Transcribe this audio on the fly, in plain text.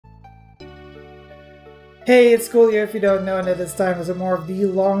Hey, it's Coolio if you don't know, and at this time is a more of the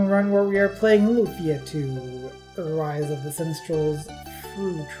long run where we are playing Lufia 2, The Rise of the Sinistrals,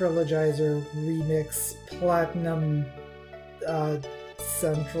 True Trilogizer Remix, Platinum,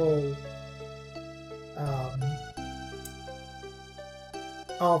 Central,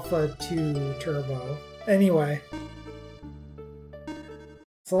 Alpha 2 Turbo. Anyway.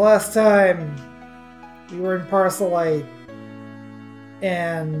 So last time, we were in Parcelite,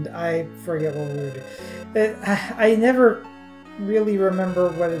 and I forget what we were doing. I never really remember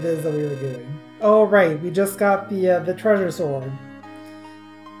what it is that we were doing. Oh right, we just got the treasure sword.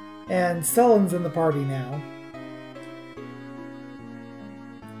 And Stellan's in the party now.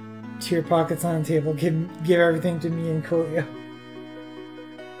 To your pockets on the table, give everything to me and Coolio.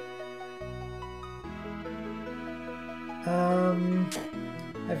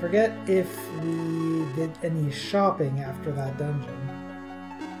 I forget if we did any shopping after that dungeon.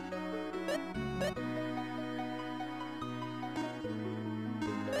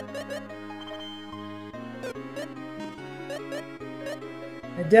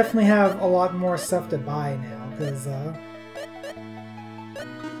 I definitely have a lot more stuff to buy now, because,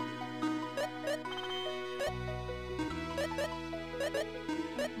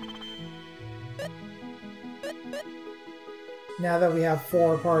 now that we have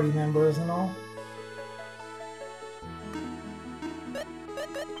 4 party members and all.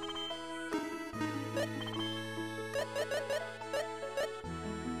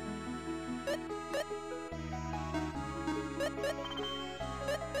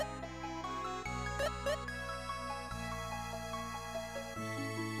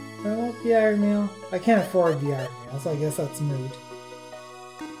 I want the iron meal. I can't afford the iron meal, so I guess that's moot.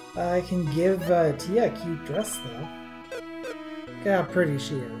 I can give Tia a cute dress, though. Look how pretty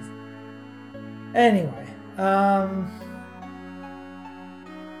she is. Anyway,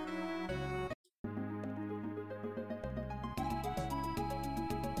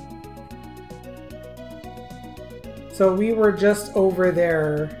 so we were just over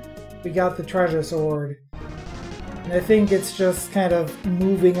there. We got the treasure sword. And I think it's just kind of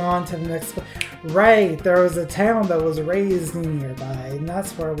moving on to the next... Right, there was a town that was razed nearby, and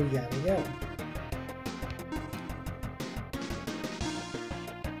that's where we gotta go.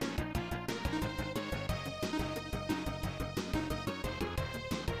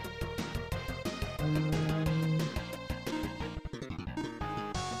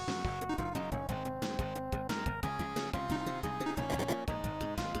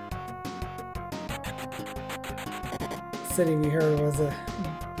 City we heard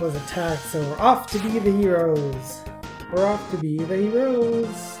was attacked, so we're off to be the heroes. We're off to be the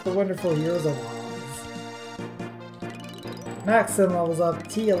heroes, the wonderful heroes of Oz. Maxim levels up,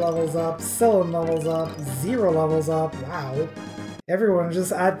 Tia levels up, Scylla levels up, Zero levels up. Wow, everyone's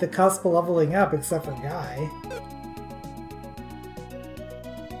just at the cusp of leveling up except for Guy.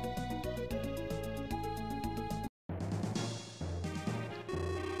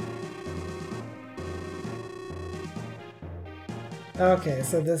 Okay,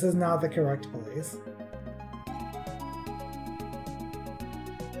 so this is not the correct place.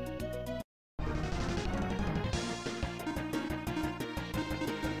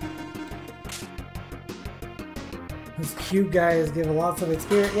 These cute guys give lots of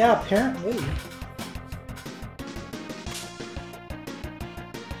experience. Yeah, apparently.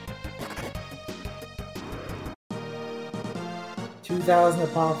 $2,000 a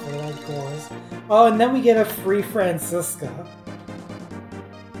pop for red cores. Oh, and then we get a free Francisca.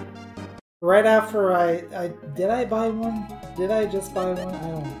 Right after did I buy one? Did I just buy one? I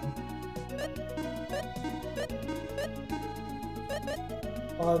don't know.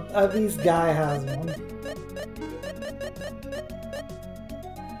 Well, at least Guy has one.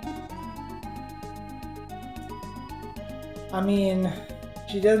 I mean,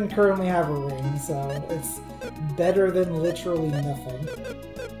 she doesn't currently have a ring, so it's better than literally nothing.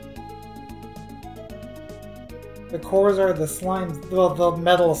 The cores are the slimes, well, the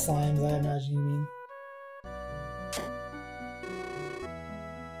metal slimes, I imagine you mean.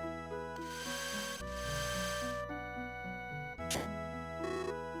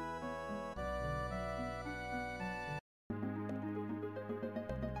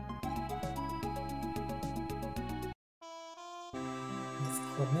 It's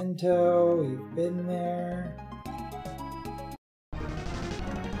Clemento, you've been there.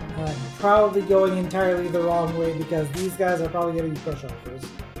 I'm probably going entirely the wrong way because these guys are probably going to be pushovers.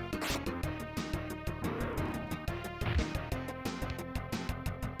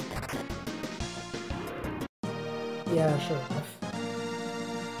 Yeah, sure enough.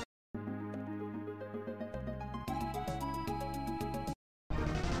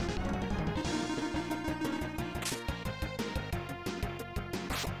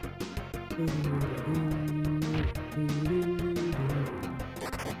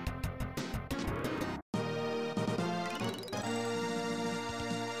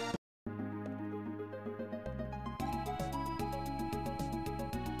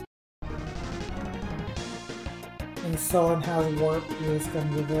 And Sullen has warp, this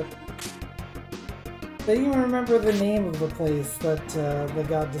comes with it. I don't even remember the name of the place that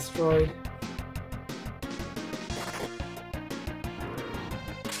got destroyed.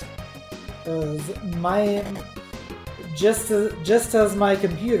 My just as my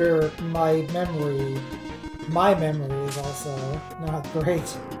computer, my memory is also not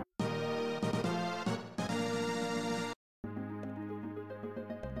great.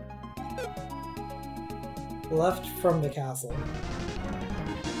 Left from the castle.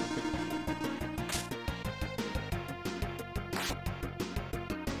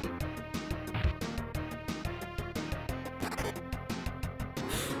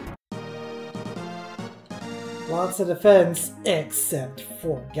 Lots of defense, except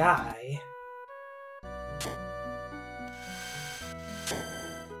for Guy.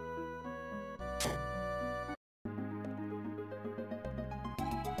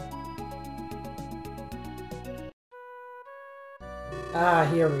 Ah,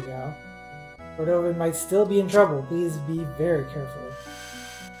 here we go. Cordova might still be in trouble. Please be very careful.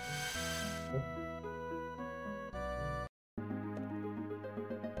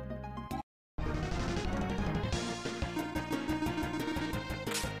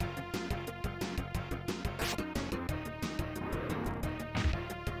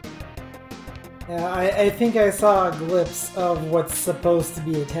 Yeah, I think I saw a glimpse of what's supposed to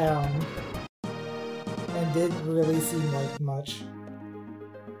be a town. And didn't really seem like much.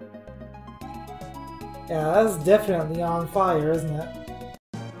 Yeah, that's definitely on fire, isn't it?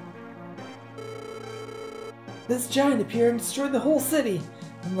 This giant appeared and destroyed the whole city!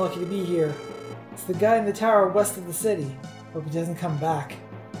 I'm lucky to be here. It's the guy in the tower west of the city. Hope he doesn't come back.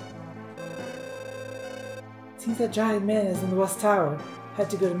 Seems that giant man is in the west tower. Had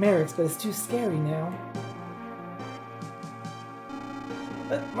to go to Merrick's, but it's too scary now.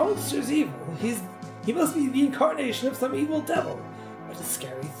 That monster's evil. He must be the incarnation of some evil devil. What a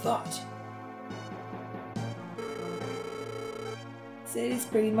scary thought. City's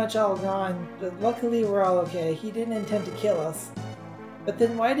pretty much all gone, but luckily we're all okay. He didn't intend to kill us. But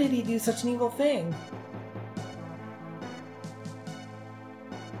then why did he do such an evil thing?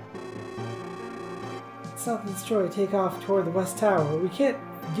 South and destroy, take off toward the west tower. We can't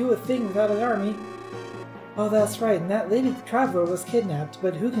do a thing without an army. Oh, that's right, and that lady traveler was kidnapped,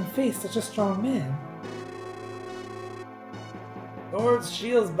 but who can face such a strong man? Swords,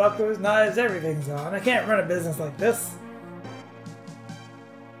 shields, bucklers, knives, everything's on. I can't run a business like this.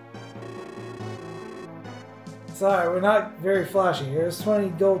 Sorry, we're not very flashy. Here's 20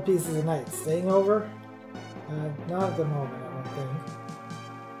 gold pieces a night. Staying over? Not at the moment, I don't think.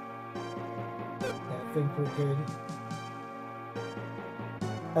 Yeah, I think we're good.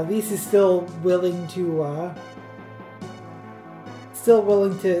 At least he's still willing to,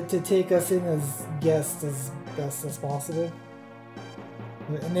 take us in as guests as best as possible.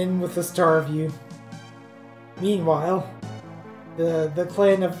 And in with the star view. Meanwhile, the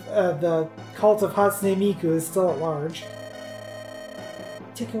clan of, the cult of Hatsune Miku is still at large.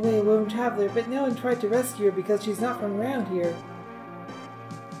 Took away a lone traveler, but no one tried to rescue her because she's not from around here.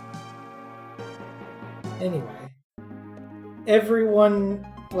 Anyway. Everyone,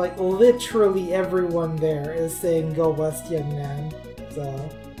 like literally everyone there is saying go west, young man. So,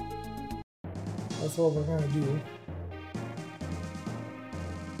 that's what we're gonna do.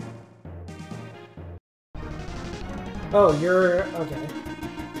 Oh, you're... okay.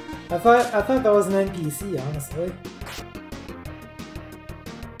 I thought that was an NPC, honestly.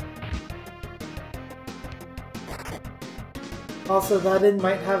 Also, that inn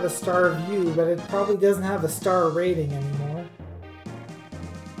might have a star view, but it probably doesn't have a star rating anymore.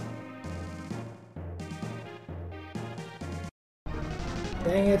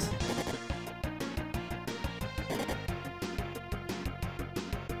 Dang it.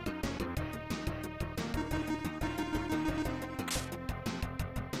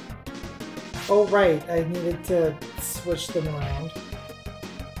 Oh right, I needed to switch them around.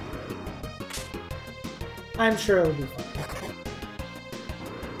 I'm sure it'll be fine.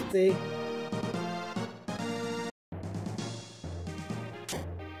 See?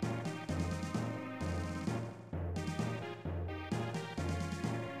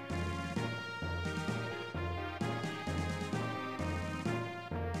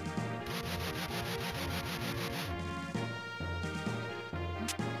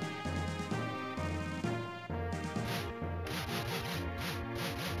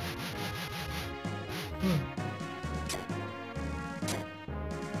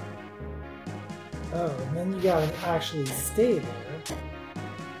 Oh, and then you gotta actually stay there.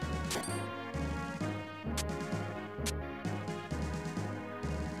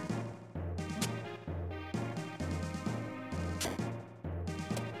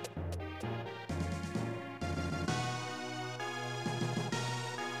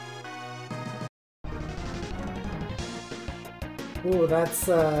 Ooh, that's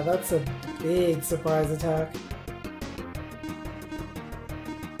a big surprise attack.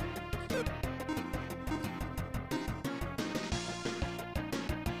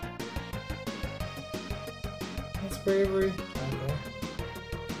 That's bravery. Okay.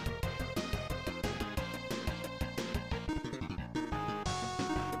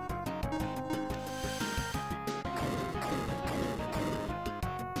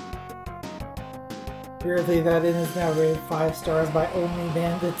 Weirdly, that inn is now rated 5 stars by only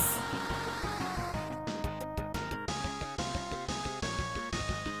bandits.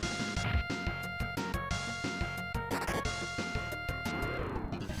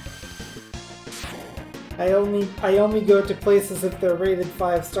 I only go to places if they're rated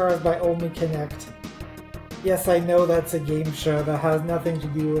 5 stars by only Connect. Yes, I know that's a game show that has nothing to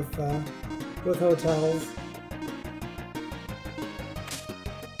do with hotels.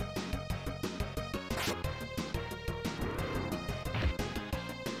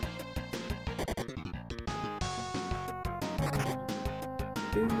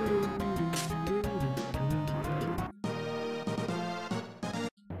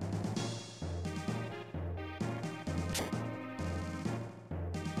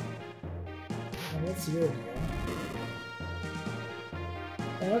 What's your deal?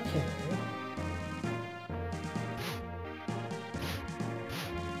 Okay.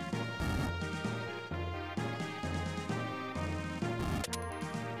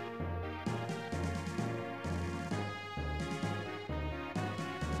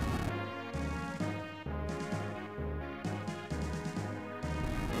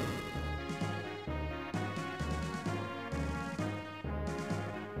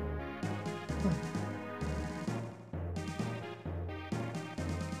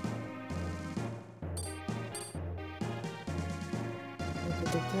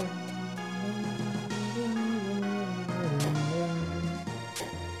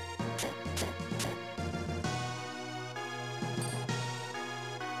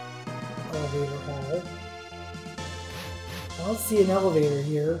 Elevator hall. I don't see an elevator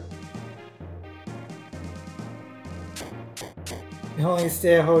here. You only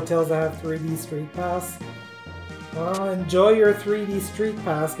stay at hotels that have 3D Street Pass. Well, enjoy your 3D Street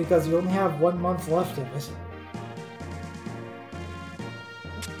Pass because you only have 1 month left of it.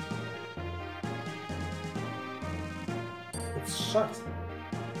 It's shut.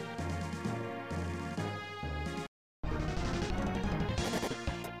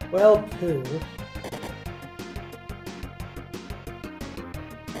 Well, poo.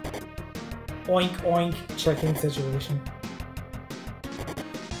 Oink oink, checking situation.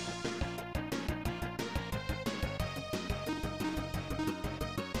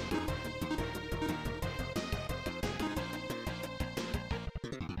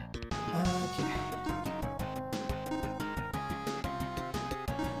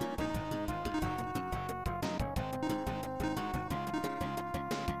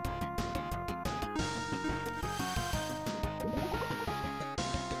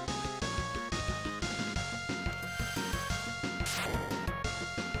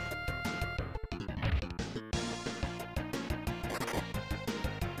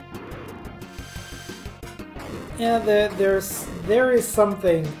 Yeah, there is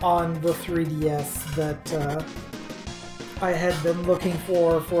something on the 3DS that I had been looking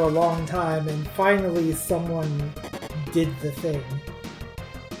for a long time, and finally someone did the thing.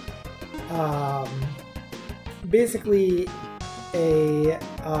 Basically, a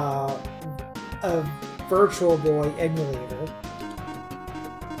Virtual Boy emulator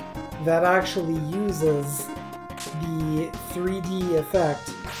that actually uses the 3D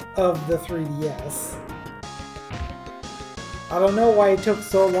effect of the 3DS. I don't know why it took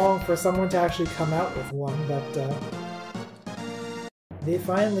so long for someone to actually come out with one, but they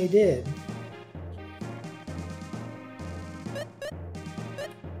finally did.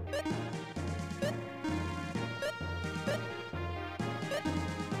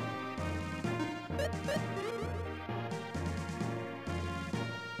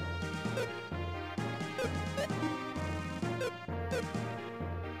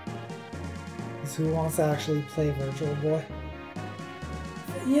 Who wants to actually play Virtual Boy?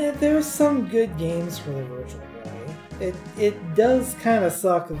 Yeah, there's some good games for the Virtual Boy. It does kind of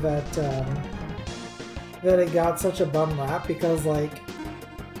suck that that it got such a bum rap because, like,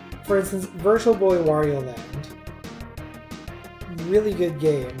 for instance, Virtual Boy Wario Land, really good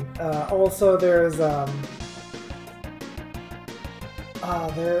game. Also, there's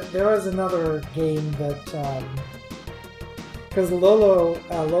there was another game that because Lolo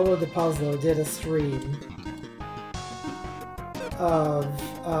De Puzzler did a stream of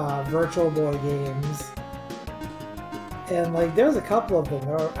Virtual Boy games, and like there's a couple of them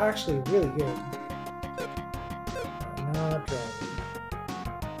that are actually really good. Not drowsy.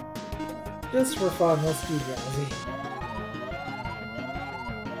 Just for fun, let's do drowsy.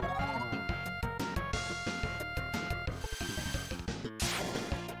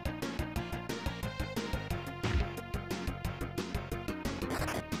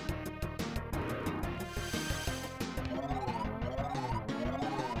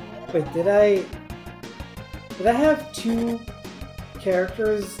 Wait, did I have two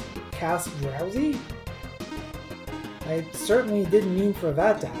characters cast drowsy? I certainly didn't mean for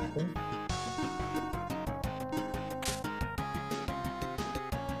that to happen.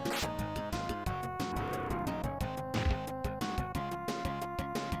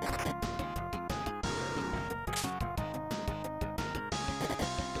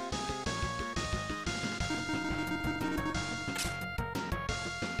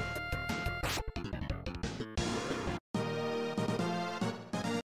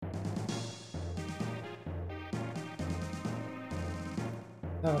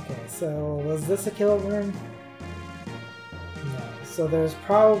 Okay, so was this a kill room? No. So there's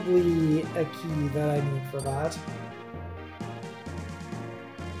probably a key that I need for that.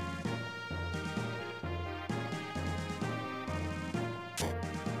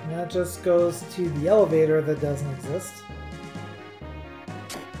 And that just goes to the elevator that doesn't exist.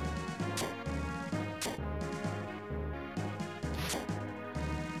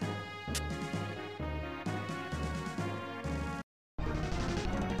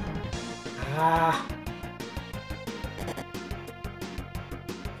 Ah.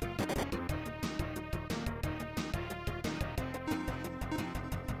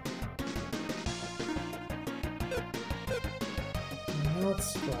 Not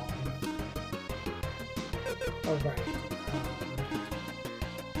strong. Alright.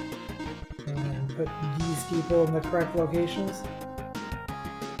 And put these people in the correct locations.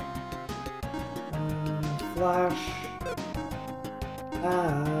 Flash.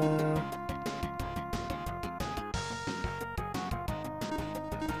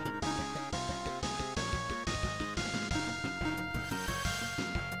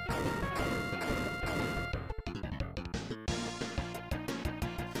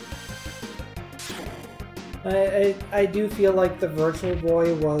 I do feel like the Virtual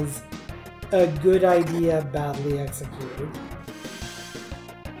Boy was a good idea, badly executed.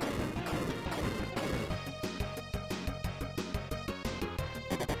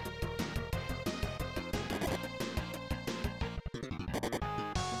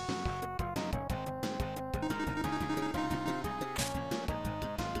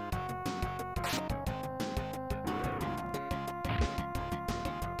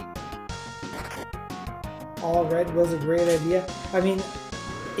 All red was a great idea. I mean,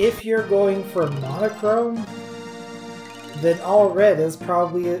 if you're going for monochrome, then all red is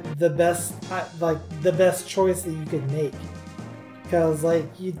probably the best, like the best choice that you could make. Because like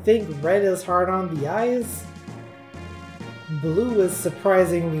you'd think red is hard on the eyes, blue is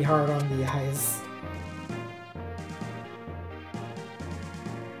surprisingly hard on the eyes.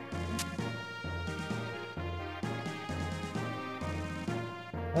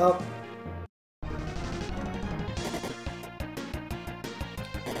 Well.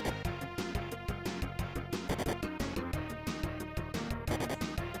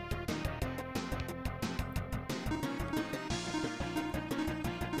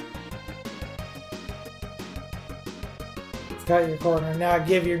 Got your corner. Now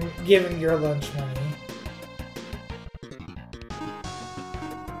give him your lunch money.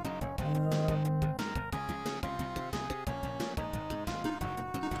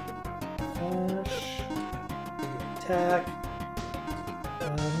 Flash. Attack.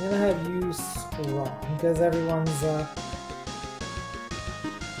 I'm gonna have you strong because everyone's a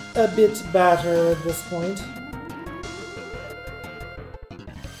bit battered at this point.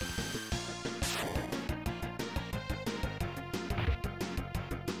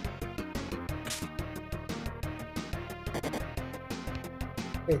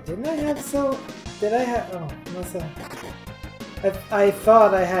 Wait, didn't I have Cell? Did I have? Oh, must have. I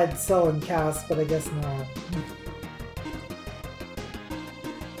thought I had Cell and Cast, but I guess not.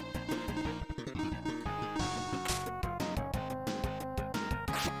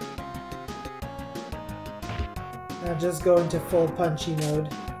 Now just go into full punchy mode.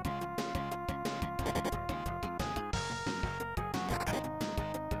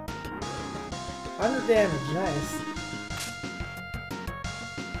 Under damage, nice.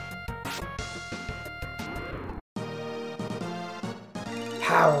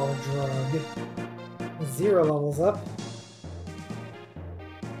 Power drug. 0 levels up.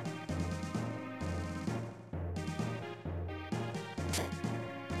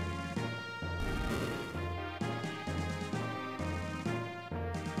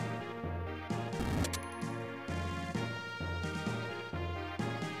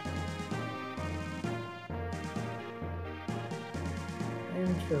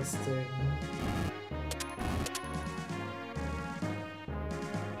 Interesting.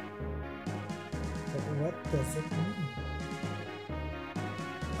 But what does it mean?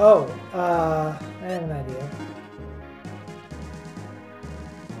 Oh, I have an idea.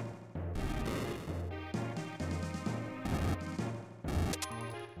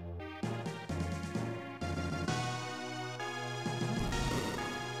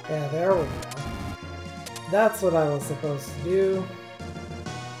 Yeah, there we go. That's what I was supposed to do.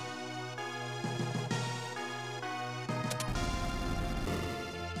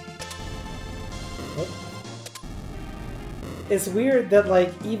 It's weird that,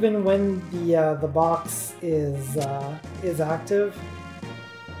 like, even when the box is active,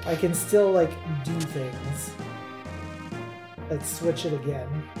 I can still, like, do things. Like, switch it again.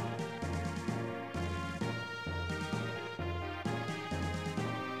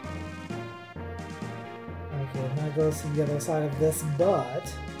 Okay, now it goes to the other side of this, but...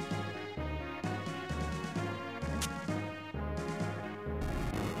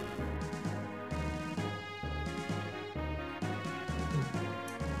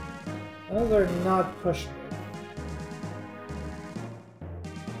 those are not pushable.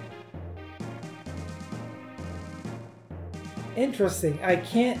 Interesting, I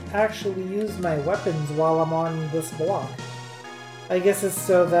can't actually use my weapons while I'm on this block. I guess it's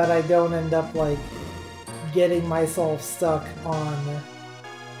so that I don't end up, like, getting myself stuck on...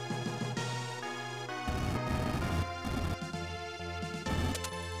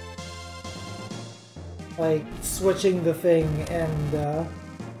 like, switching the thing and,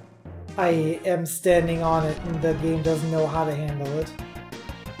 I am standing on it and the game doesn't know how to handle it.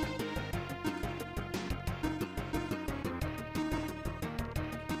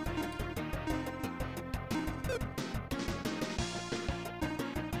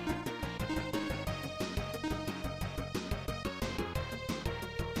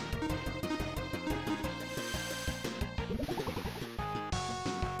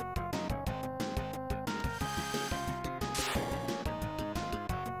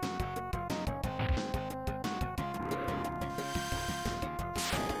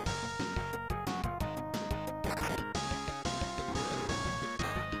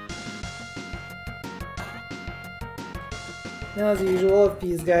 Now, as usual, if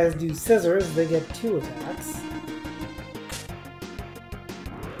these guys do scissors, they get 2 attacks.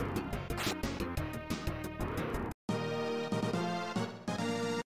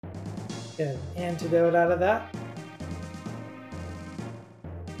 Get an antidote out of that.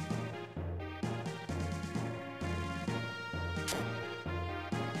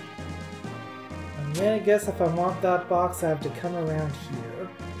 I'm gonna guess if I want that box, I have to come around here.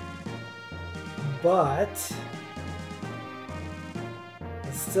 But...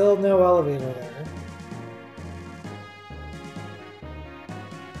 still no elevator there.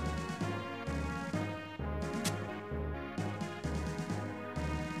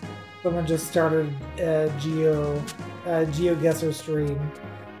 Someone just started a GeoGuessr stream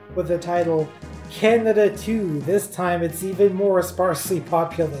with the title Canada 2. This time it's even more sparsely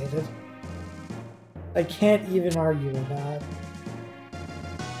populated. I can't even argue with that.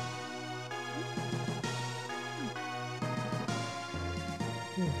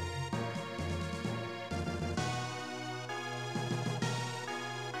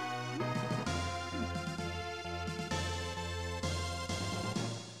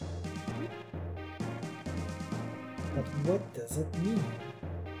 But what does it mean?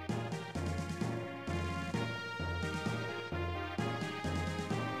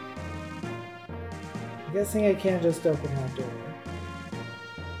 I'm guessing I can't just open that door.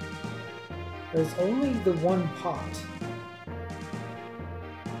 There's only the one pot.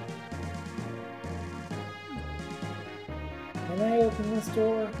 Can I open this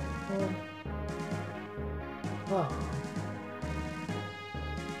door? Oh.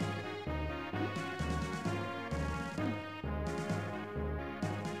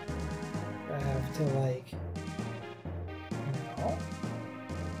 I have to, like... No.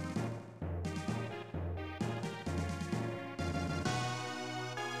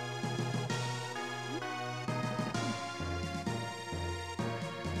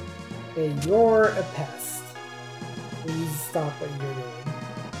 Okay, you're a pest. Please stop what you're doing.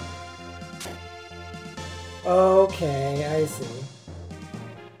 Okay, I see.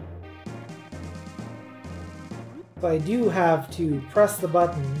 So I do have to press the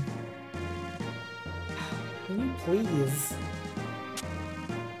button. Can you please?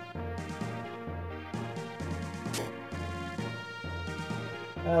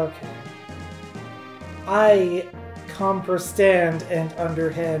 Okay. I comprehend and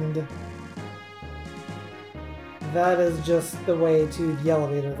underhand. That is just the way to the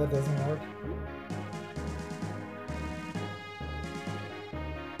elevator that doesn't work.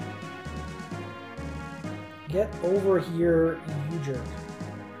 Get over here, you jerk.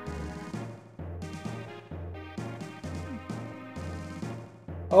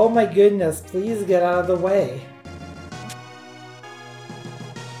 Oh my goodness, please get out of the way.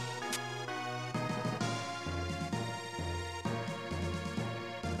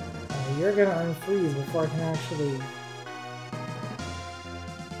 You're gonna unfreeze before I can actually...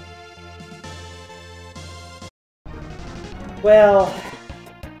 Well,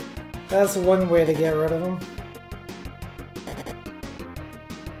 that's one way to get rid of him.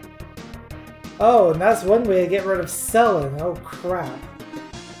 Oh, and that's one way to get rid of Selin. Oh crap.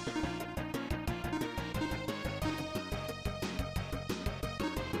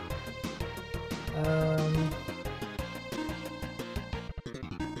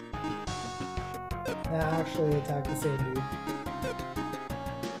 Actually attack the same dude.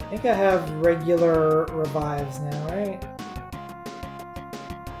 I think I have regular revives now, right?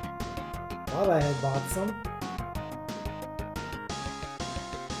 Thought I had bought some.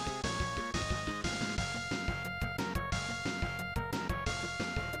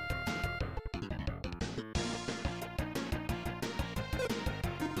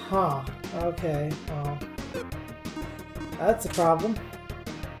 Huh. Okay, well. That's a problem.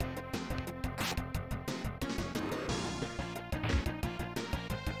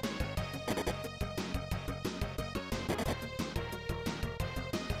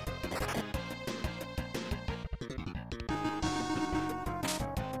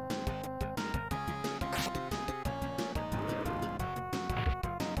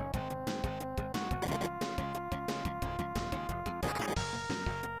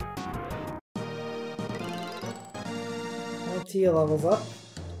 Tia levels up,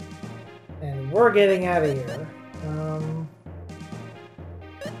 and we're getting out of here.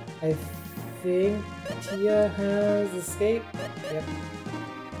 I think Tia has escaped. Yep.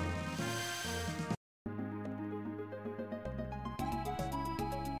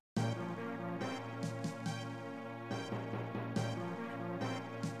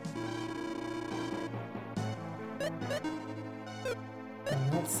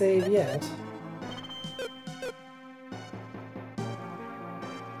 Not save yet.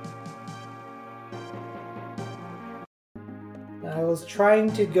 I was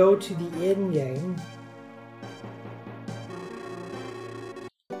trying to go to the end game.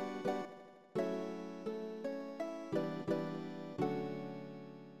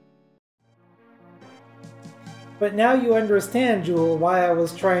 But now you understand, Jewel, why I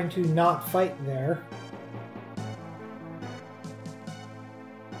was trying to not fight there.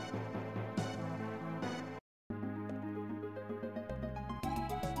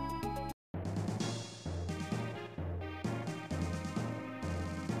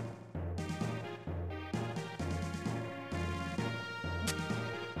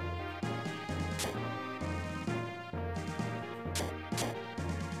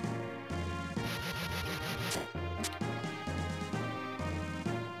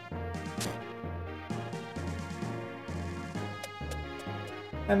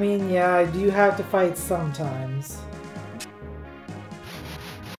 I mean, yeah, I do have to fight sometimes.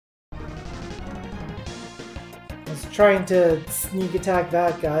 I was trying to sneak attack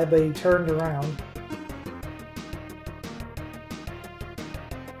that guy, but he turned around.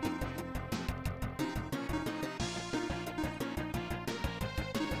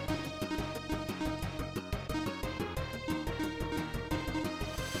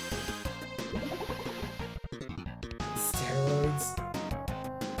 Steroids.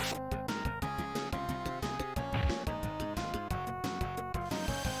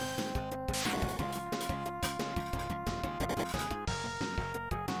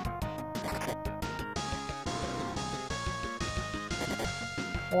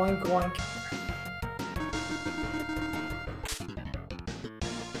 Oink oink.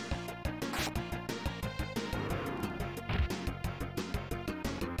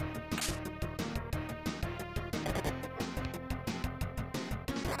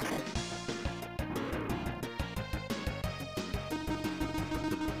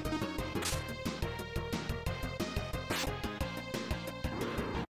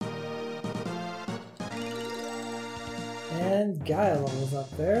 And Gaia levels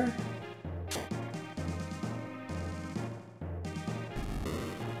up there.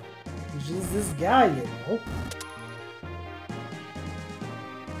 She's this guy, you know.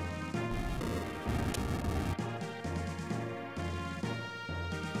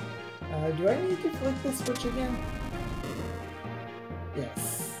 Do I need to flick the switch again?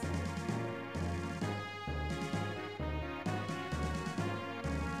 Yes.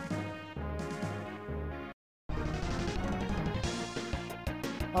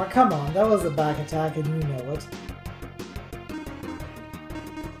 Oh, come on, that was a back attack and you know it.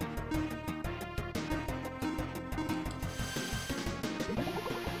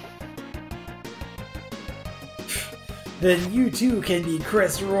 Then you too can be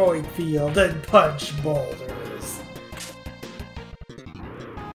Chris Royfield and punch boulders.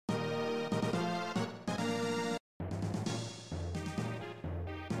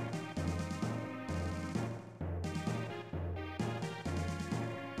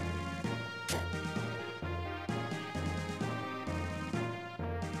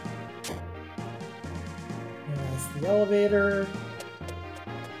 Yes, the elevator.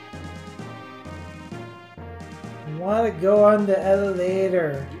 I want to go on the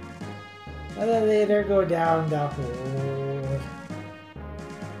elevator. Elevator, go down the hole.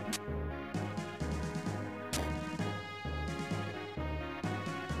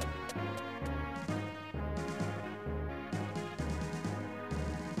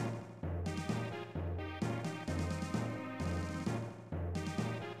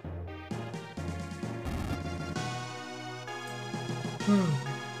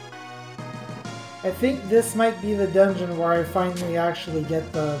 I think this might be the dungeon where I finally actually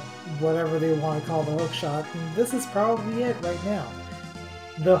get the whatever they want to call the hook shot, and this is probably it right now.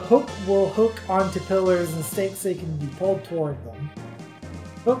 The hook will hook onto pillars and stakes so you can be pulled toward them.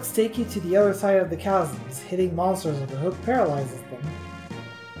 Hooks take you to the other side of the chasms, hitting monsters with the hook paralyzes them.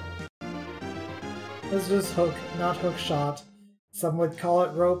 This is hook, not hook shot. Some would call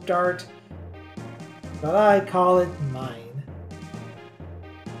it rope dart, but I call it mine.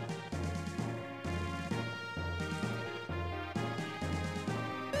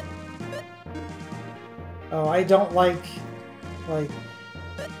 Oh, I don't like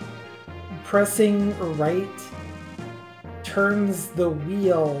pressing right turns the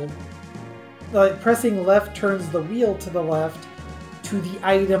wheel. Like pressing left turns the wheel to the left to the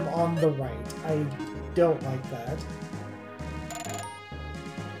item on the right. I don't like that.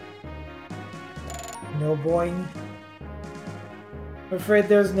 No boing. I'm afraid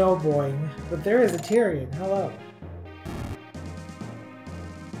there's no boing, but there is a Tyrion. Hello.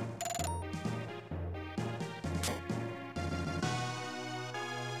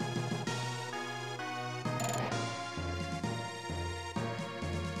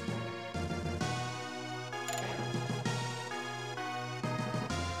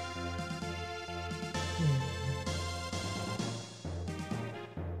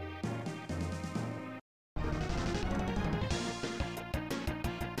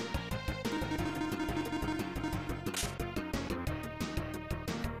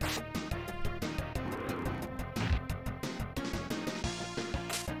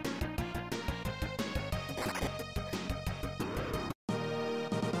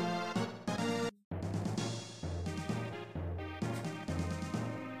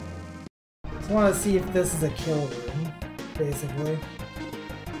 I want to see if this is a kill room, basically.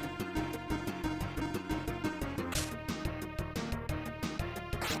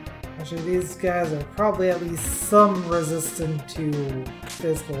 Actually, these guys are probably at least some resistant to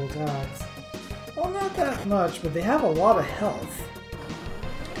physical attacks. Well, not that much, but they have a lot of health.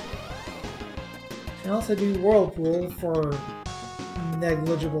 They also do Whirlpool for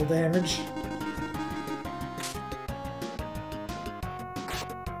negligible damage.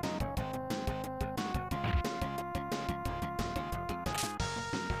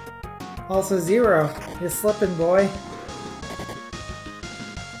 Also Zero, you're slipping, boy.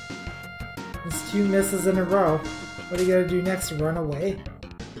 It's 2 misses in a row. What are you gonna do next? Run away?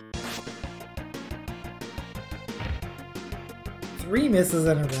 3 misses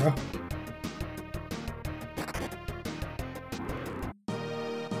in a row.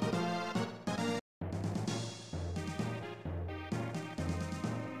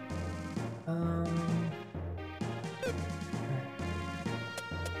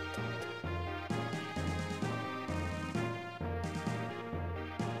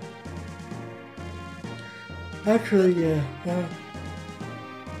 Actually, yeah.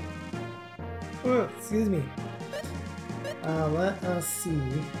 Oh, excuse me. Let us see.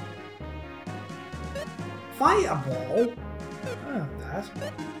 Fireball? Oh, that.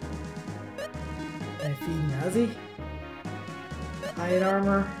 Can I feed Nazi? Hide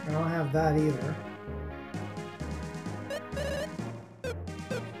armor? I don't have that either.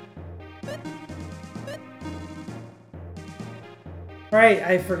 Right,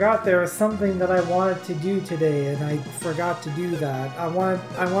 I forgot there was something that I wanted to do today, and I forgot to do that. I want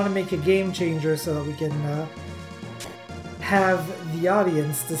to make a game changer so that we can have the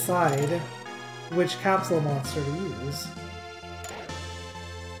audience decide which capsule monster to use.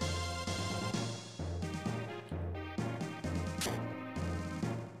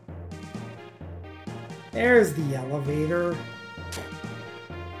 There's the elevator.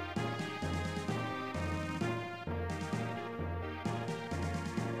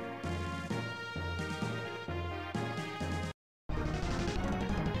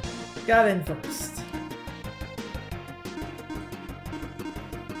 Got in first.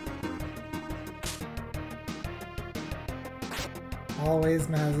 Always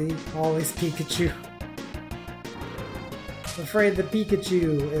Mazzy, always Pikachu. I'm afraid the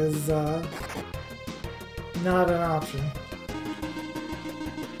Pikachu is not an option.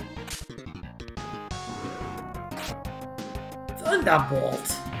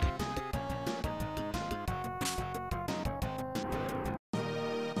 Thunderbolt!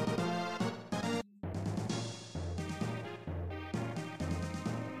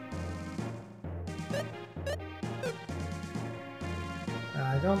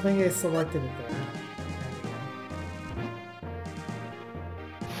 I don't think I selected it there.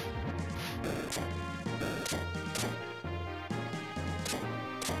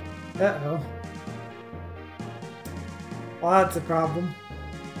 Uh-oh. Well, that's a problem.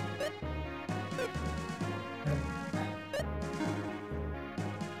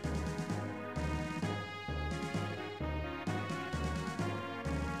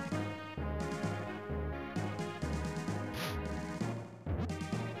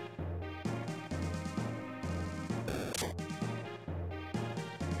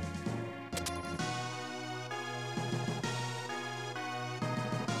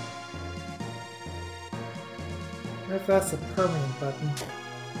 I wonder if that's a permanent button.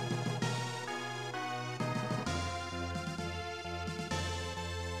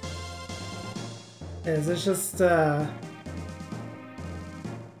 Is this just I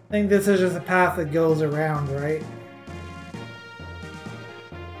think this is just a path that goes around, right?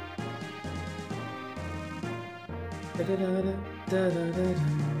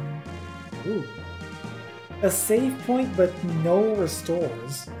 Ooh. A save point but no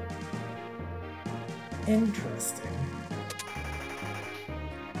restores. Interesting.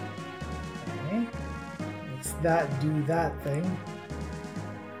 Okay. Let's that do that thing.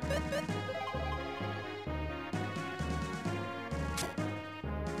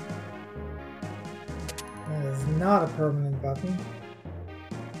 That is not a permanent button.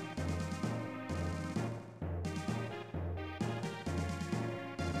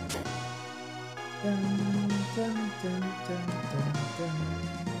 Dun, dun, dun, dun, dun, dun.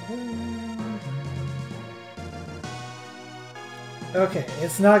 Okay,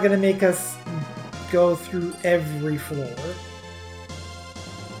 it's not gonna make us go through every floor.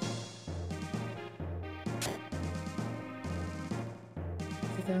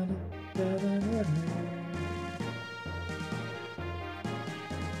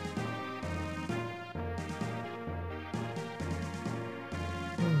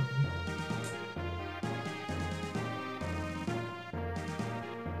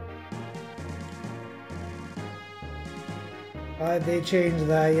 Why'd they change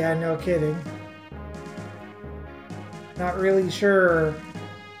that? Yeah, no kidding. Not really sure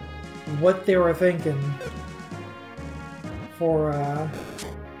what they were thinking for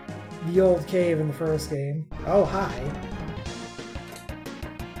the old cave in the first game. Oh, hi.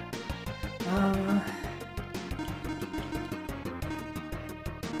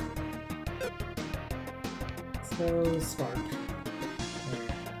 So, Spark.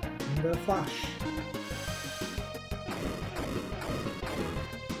 And the Flash.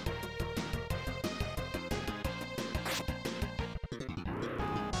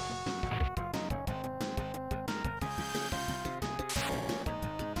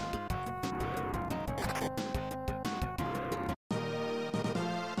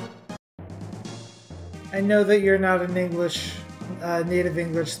 I know that you're not an native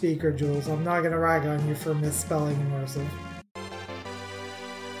English speaker, Jules. I'm not gonna rag on you for misspelling immersive.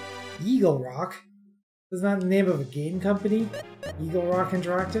 Eagle Rock? Isn't that the name of a game company? Eagle Rock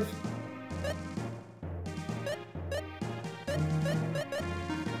Interactive?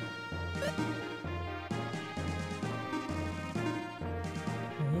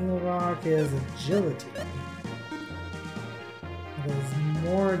 Eagle Rock is agility. It is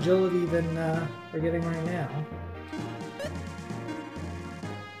more agility than we're getting right now.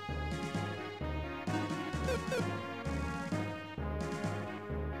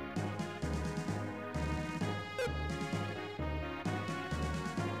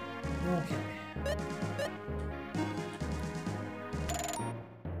 Okay.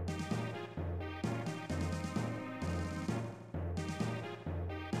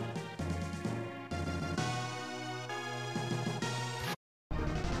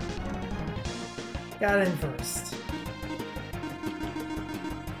 Got in first.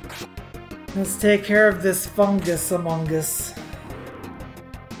 Let's take care of this fungus among us.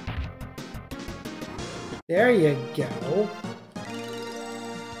 There you go.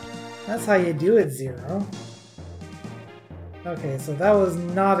 That's how you do it, Zero. Okay, so that was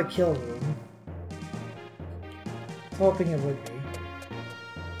not a kill room. I was hoping it would be.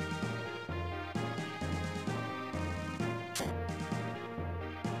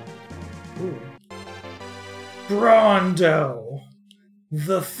 Ooh. Brondo!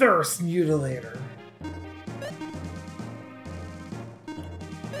 The Thirst Mutilator.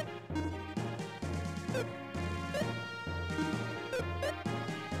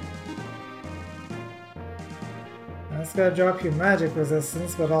 That's gotta drop your magic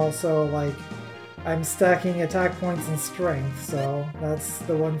resistance, but also, like, I'm stacking attack points and strength, so that's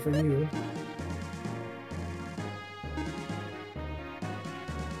the one for you.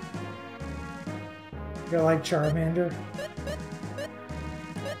 You're like Charmander.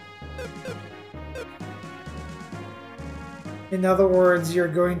 In other words, you're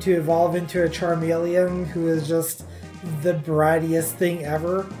going to evolve into a Charmeleon who is just the brattiest thing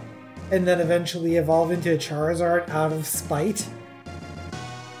ever, and then eventually evolve into a Charizard out of spite.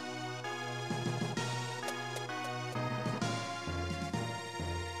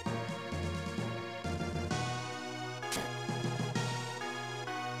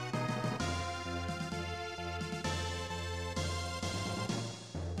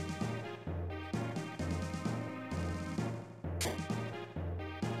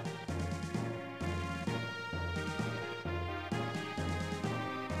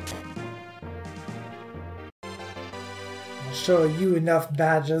 Show you enough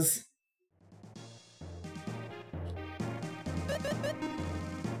badges. Let's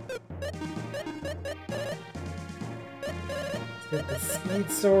get the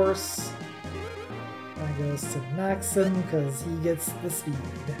speed source. That goes to Maxim because he gets the speed.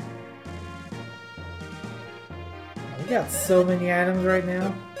 We got so many items right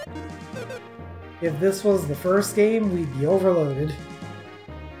now. If this was the first game, we'd be overloaded.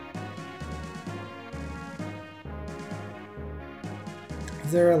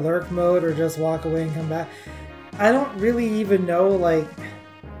 Is there a lurk mode or just walk away and come back? I don't really even know, like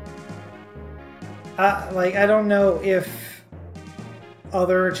I don't know if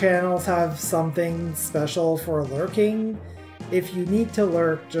other channels have something special for lurking. If you need to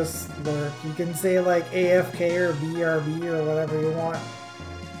lurk, just lurk. You can say like AFK or BRB or whatever you want.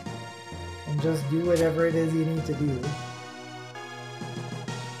 And just do whatever it is you need to do.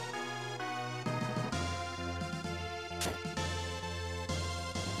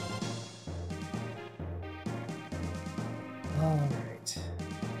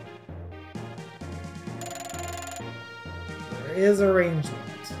 Is a range limit.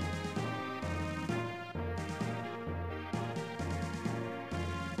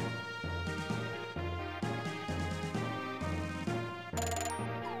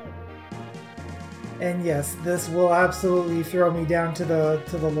 And yes, this will absolutely throw me down to the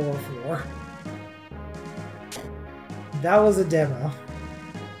lower floor. That was a demo.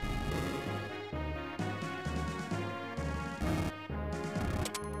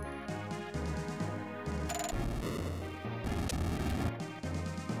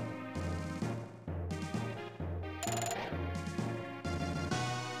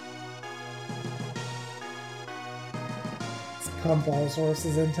 Pump all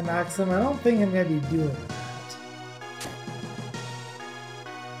sources into Maxim. I don't think I'm going to be doing that.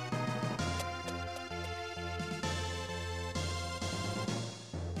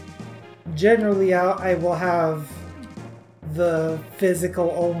 Generally, I will have the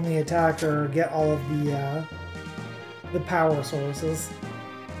physical only attacker get all of the power sources.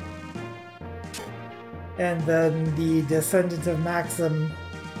 And then the descendant of Maxim,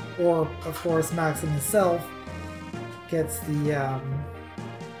 or of course Maxim himself, gets the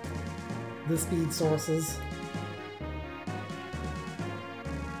speed sources.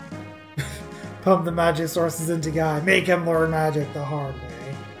 Pump the magic sources into Guy. Make him learn magic the hard way.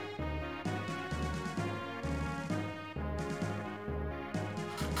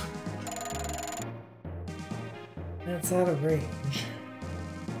 That's out of range.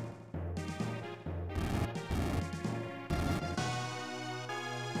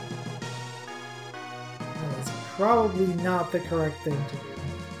 Probably not the correct thing to do.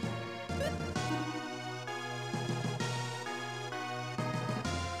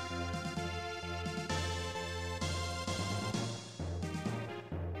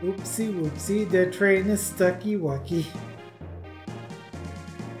 Oopsie whoopsie, the train is stucky wucky.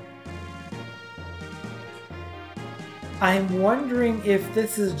 I'm wondering if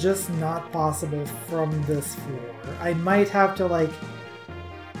this is just not possible from this floor. I might have to, like,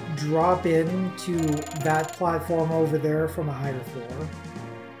 drop into that platform over there from a higher floor.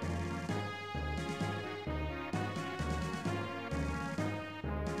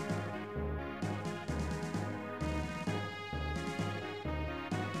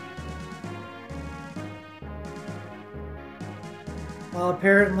 Well,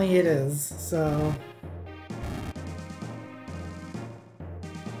 apparently it is, so...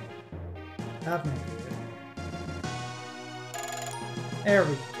 that might do it. There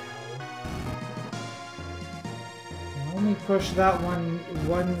we go. And only push that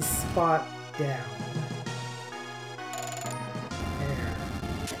one spot down. There.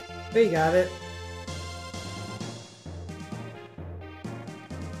 We got it.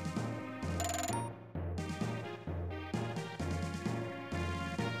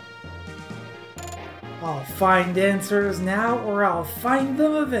 I'll find answers now, or I'll find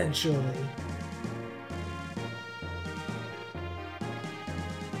them eventually.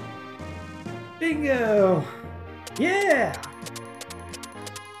 Bingo! Yeah!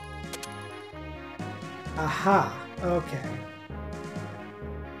 Aha! Okay.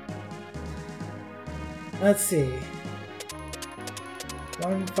 Let's see.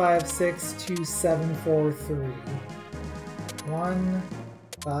 1, 5, 6, 2, 7, 4, 3. 1,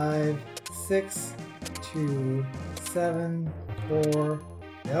 5, 6, 2, 7, 4.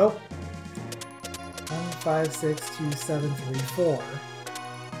 Nope. 1, 5, 6, 2, 7, 3, 4.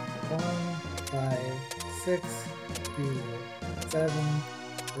 1, 5, 6, 2, 7,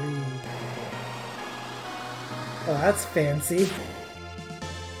 3. Oh, that's fancy.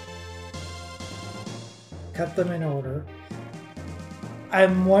 Cut them in order.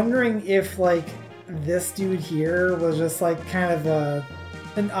 I'm wondering if, like, this dude here was just, like, kind of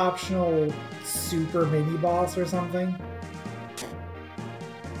an optional super mini boss or something.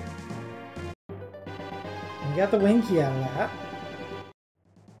 We got the Winky out of that.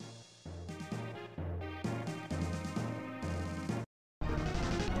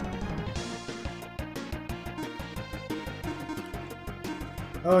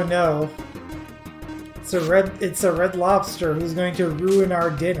 Oh no. It's a red lobster who's going to ruin our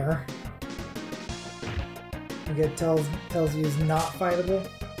dinner. It tells you he's not fightable.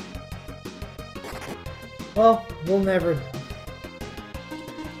 Well, we'll never know.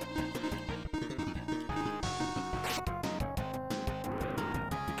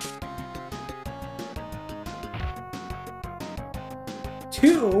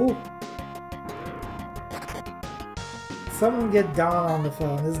 Two? Someone get Don on the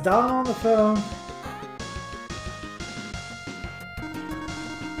phone. Is Don on the phone?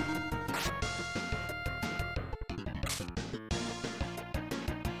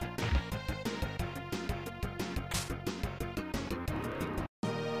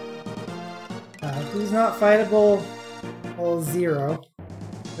 Who's not fightable? Well, Zero,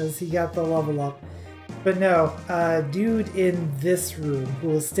 because he got the level up. But no, dude in this room who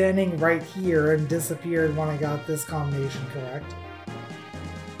was standing right here and disappeared when I got this combination correct.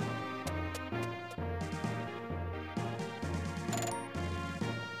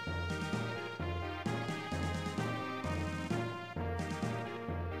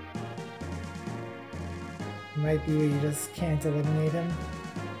 Might be you just can't eliminate him.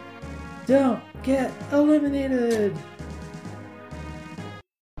 Don't get eliminated!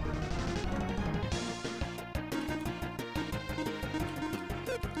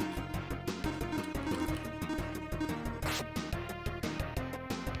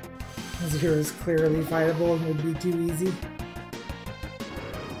 Zero is clearly fightable and would be too easy.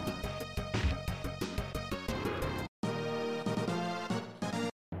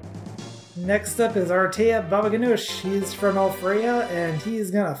 Next up is Artea Babaganush. He's from Alfreya, and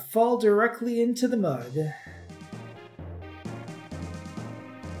he's gonna fall directly into the mud.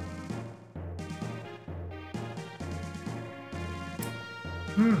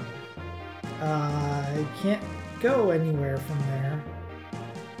 I can't go anywhere from there.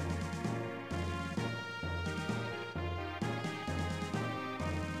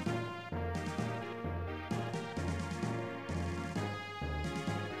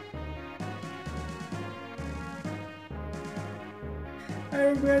 I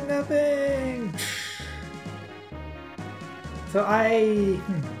regret nothing! So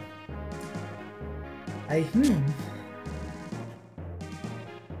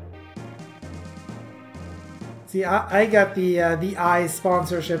See, I got the I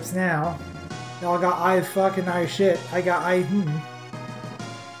sponsorships now. Y'all got I fuck and I shit. I got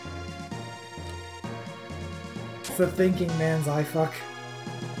the thinking man's eye fuck.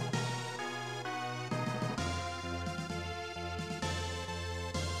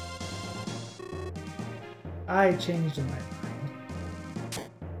 I changed my mind.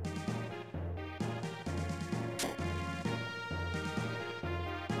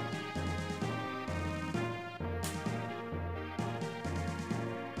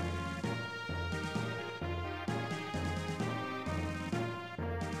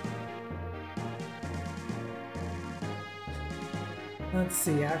 Let's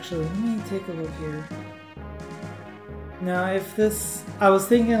see, actually, let me take a look here. Now, if this... I was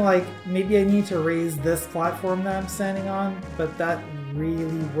thinking, like, maybe I need to raise this platform that I'm standing on, but that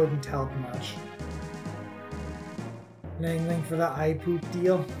really wouldn't help much. Anything for the eye poop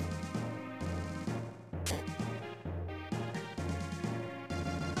deal?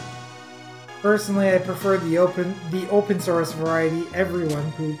 Personally, I prefer the open source variety.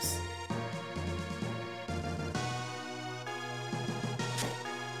 Everyone poops.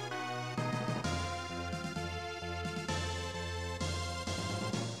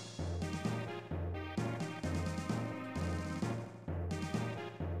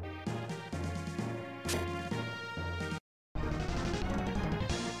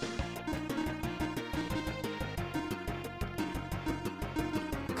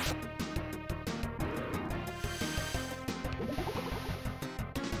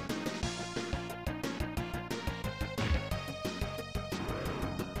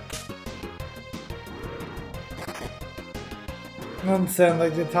 Doesn't sound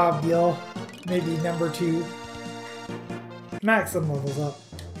like the top deal. Maybe number 2. Maximum levels up.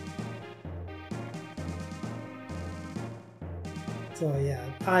 So yeah,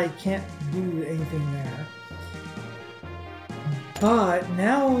 I can't do anything there. But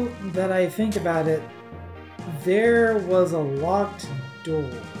now that I think about it, there was a locked door.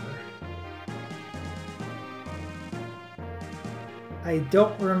 I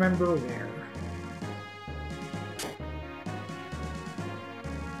don't remember where.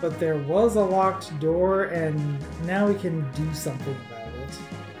 But there was a locked door, and now we can do something about it.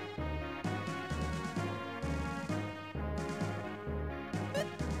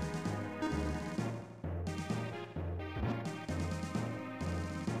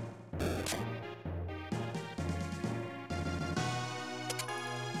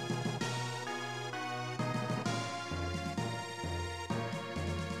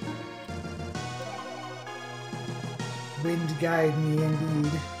 Wind guide me,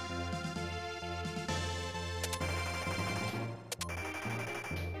 indeed.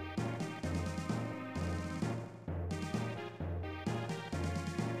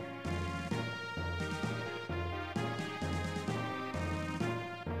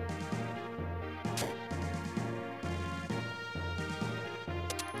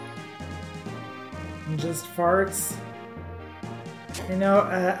 And just farts. You know,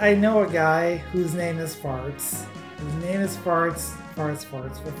 I know a guy whose name is Farts. His name is Farts. Farts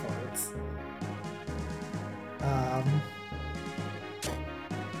for farts.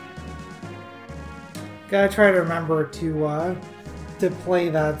 Gotta try to remember to play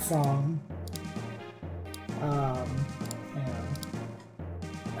that song. Yeah.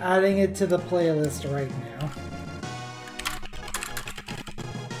 Adding it to the playlist right now.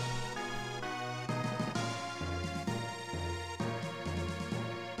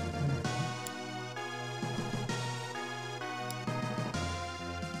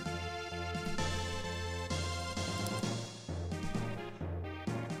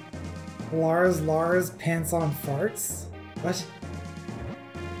 Lars, pants on farts? What?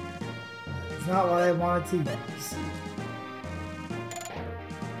 It's not what I wanted to use.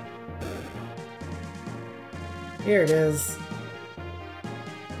 Here it is.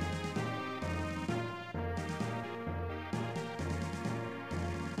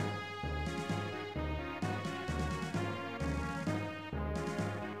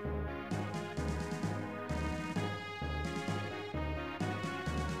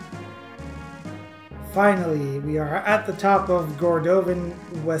 Finally, we are at the top of Gordovan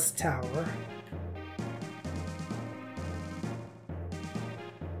West Tower.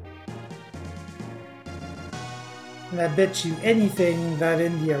 And I bet you anything that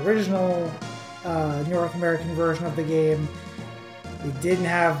in the original North American version of the game, we didn't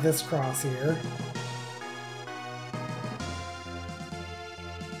have this cross here.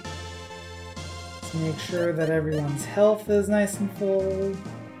 Let's make sure that everyone's health is nice and full.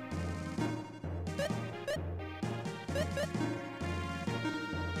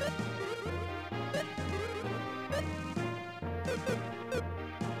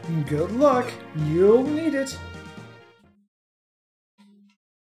 Good luck, you'll need it.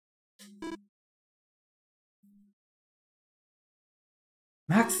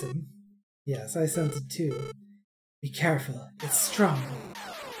 Maxim? Yes, I sense it too. Be careful, it's strong.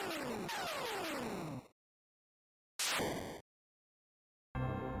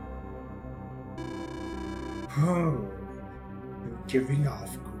 Oh, you're giving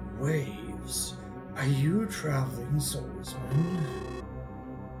off waves. Are you a traveling swordsman?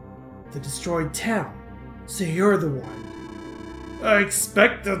 The destroyed town. So you're the one. I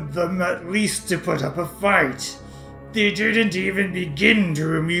expected them at least to put up a fight. They didn't even begin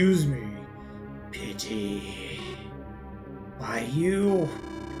to amuse me. Pity. Why you?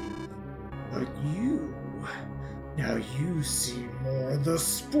 But you. Now you see more of the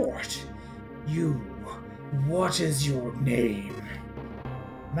sport. You. What is your name?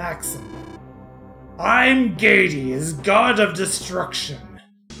 Maxim. I'm Gades, god of destruction.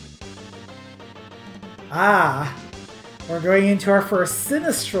 Ah, we're going into our first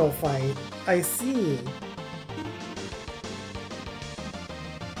Sinistral fight. I see.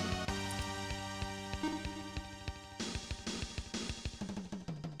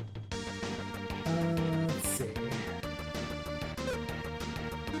 Let's see.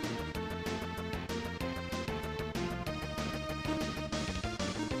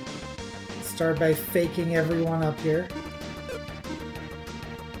 Start by faking everyone up here.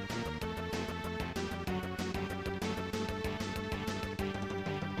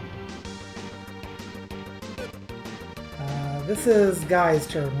 This is Guy's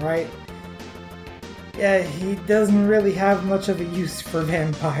turn, right? Yeah, he doesn't really have much of a use for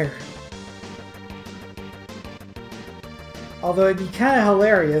Vampire. Although it'd be kind of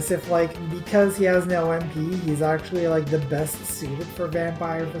hilarious if, like, because he has no MP, he's actually, like, the best suited for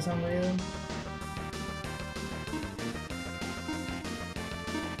Vampire for some reason.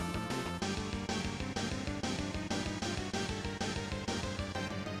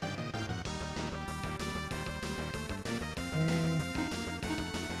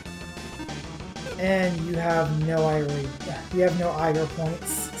 And you have no Ire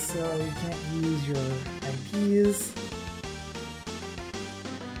points, so you can't use your MPs.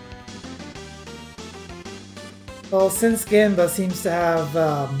 Well, since Gamba seems to have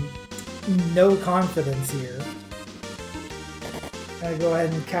no confidence here, I'm gonna go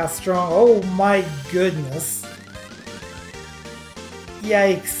ahead and cast Strong. Oh my goodness.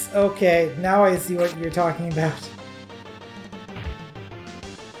 Yikes. Okay, now I see what you're talking about.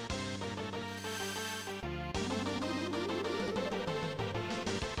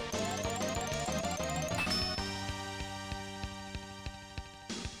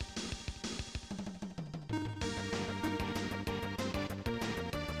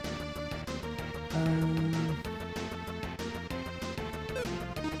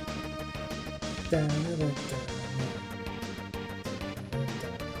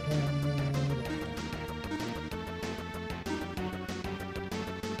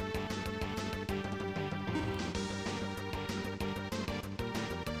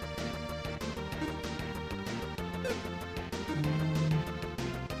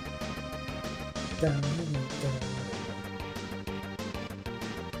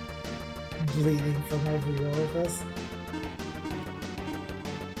 Bleeding from every orifice.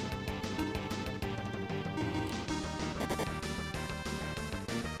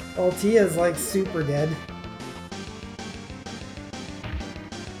 Well, Tia's like super dead.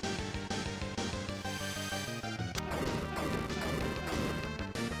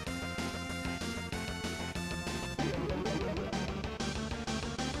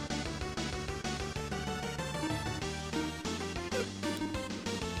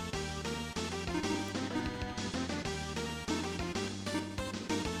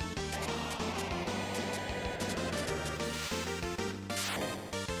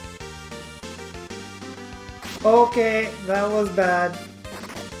 Okay, that was bad.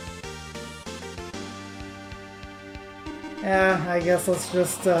 Yeah, I guess let's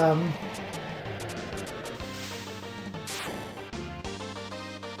just, well,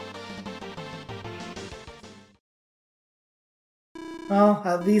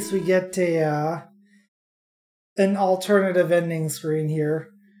 at least we get a, an alternative ending screen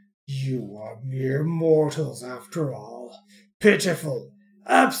here. You are mere mortals after all. Pitiful.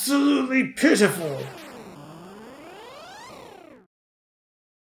 Absolutely pitiful.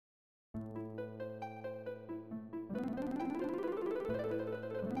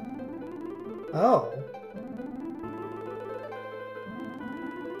 Oh.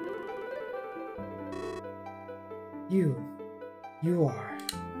 You are.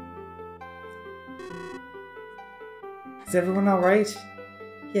 Is everyone alright?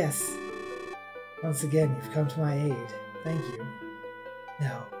 Yes. Once again, you've come to my aid. Thank you.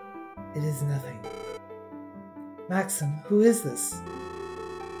 No, it is nothing. Maxim, who is this?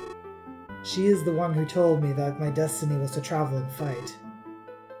 She is the one who told me that my destiny was to travel and fight.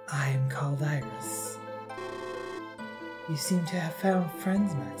 I am called Iris. You seem to have found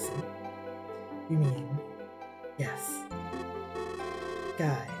friends, Maxim. You mean... yes.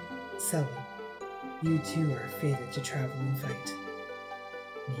 Guy, Selin, you two are fated to travel and fight.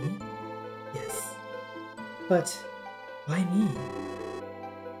 Me? Yes. But why me?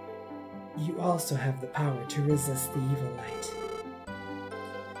 You also have the power to resist the evil light.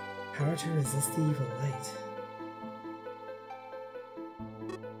 Power to resist the evil light.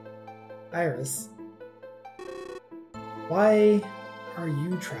 Iris, why are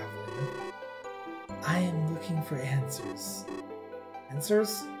you traveling? I am looking for answers.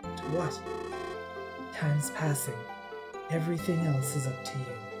 Answers? To what? Time's passing. Everything else is up to you.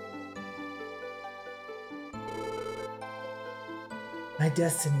 My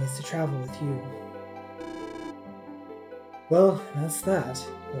destiny is to travel with you. Well, that's that.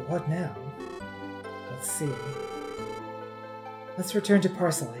 But what now? Let's see. Let's return to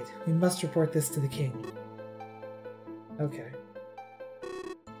Parcelite. We must report this to the king. Okay.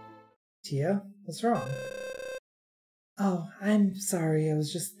 Tia, what's wrong? Oh, I'm sorry. I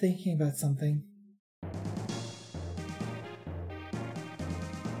was just thinking about something.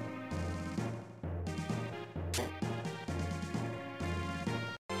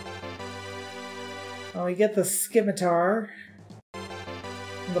 Oh, we get the scimitar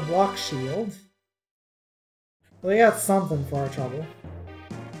and the block shield. Well, we got something for our trouble.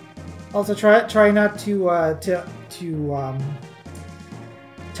 Also, try not to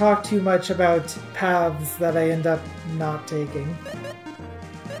talk too much about paths that I end up not taking.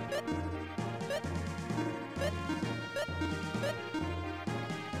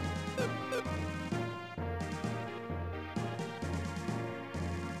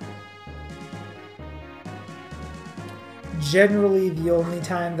 Generally, the only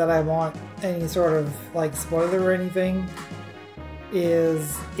time that I want any sort of, like, spoiler or anything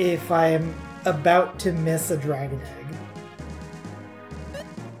is if I'm about to miss a dragon egg.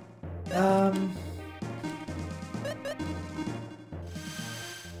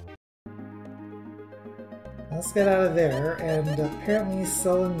 Let's get out of there, and apparently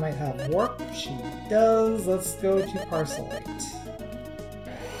Selin might have warp. She does. Let's go to Parcelite.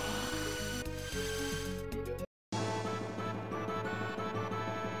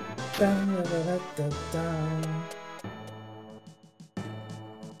 Dun, da, da, da, da.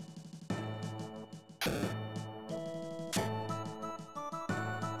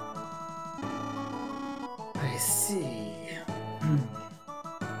 I see.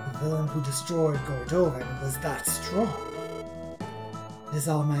 The villain who destroyed Gordovan was that strong. It is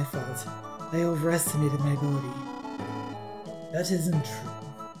all my fault. I overestimated my ability. That isn't true.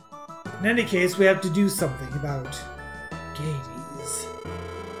 In any case, we have to do something about Gades.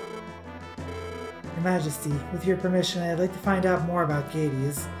 Your Majesty, with your permission, I'd like to find out more about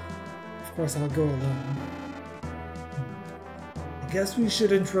Gades. Of course, I'll go alone. I guess we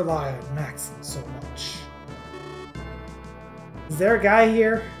shouldn't rely on Maxim so much. Is there a guy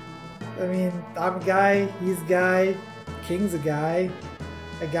here? I mean, I'm a guy, he's a guy, King's a guy.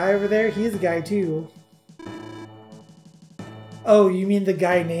 A guy over there, he's a guy too. Oh, you mean the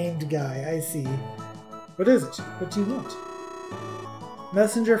guy named Guy, I see. What is it? What do you want?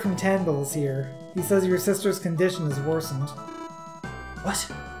 Messenger from Tanville is here. He says your sister's condition has worsened.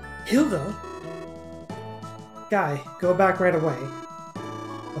 What? Hilda? Guy, go back right away.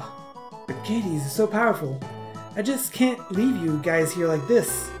 Oh, but Gades is so powerful. I just can't leave you guys here like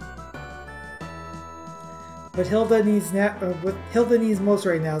this. What Hilda needs most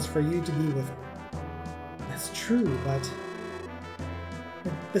right now is for you to be with her. That's true, but...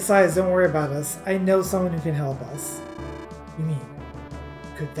 Besides, don't worry about us. I know someone who can help us. You mean,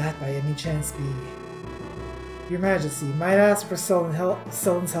 could that by any chance be... Your Majesty, might I ask for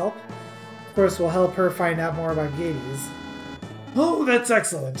Selin's help? Of course, we'll help her find out more about Gades. Oh, that's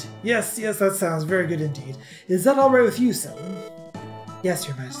excellent. Yes, that sounds very good indeed. Is that alright with you, Selin? Yes,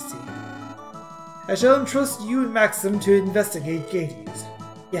 Your Majesty. I shall entrust you and Maxim to investigate Gades.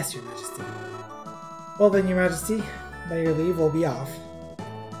 Yes, Your Majesty. Well then, Your Majesty, by your leave, we'll be off.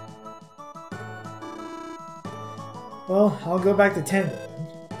 Well, I'll go back to Tanville then.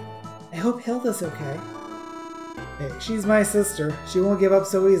 I hope Hilda's okay. Hey, she's my sister. She won't give up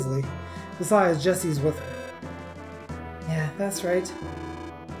so easily. Besides, Jessie's with her. Yeah, that's right.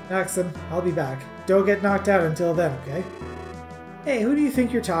 Maxim, I'll be back. Don't get knocked out until then, okay? Hey, who do you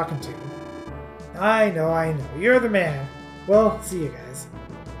think you're talking to? I know. You're the man. Well, see you guys.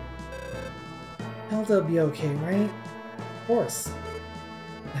 Hilda'll be okay, right? Of course.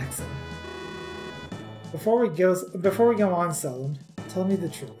 Maxim. Before we go on, Selin, tell me the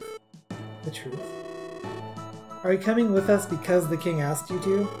truth. The truth. Are you coming with us because the king asked you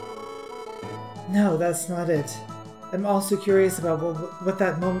to? No, that's not it. I'm also curious about what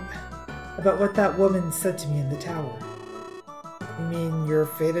that woman said to me in the tower. You mean you're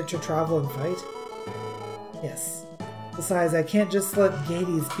fated to travel and fight? Yes. Besides, I can't just let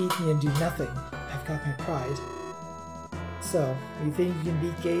Gades beat me and do nothing. I've got my pride. So, you think you can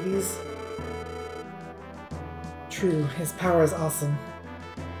beat Gades? True, his power is awesome.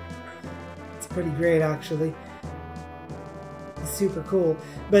 It's pretty great, actually. It's super cool.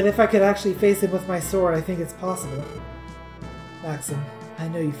 But if I could actually face him with my sword, I think it's possible. Maxim, I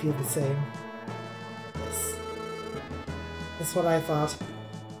know you feel the same. Yes. That's what I thought.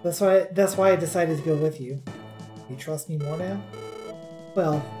 That's why I decided to go with you. You trust me more now?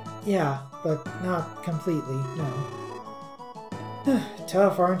 Well, yeah, but not completely, no.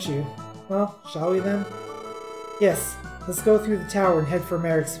 Tough, aren't you? Well, shall we then? Yes, let's go through the tower and head for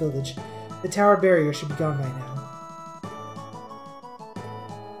Merrick's village. The tower barrier should be gone by now.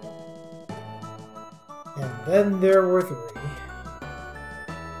 And then there were 3.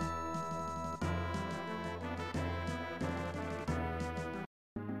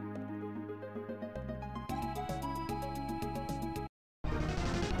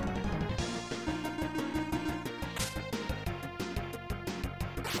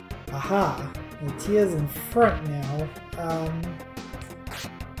 Aha! Tia's in front now.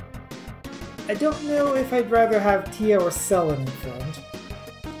 I don't know if I'd rather have Tia or Selen in front.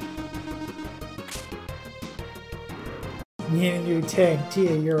 Need a new tank.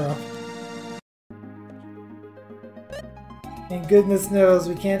 Tia, you're up. And goodness knows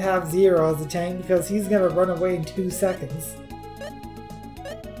we can't have Zero as a tank because he's gonna run away in 2 seconds.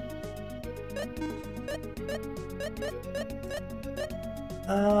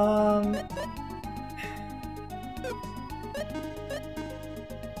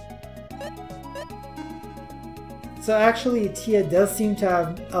 So actually, Tia does seem to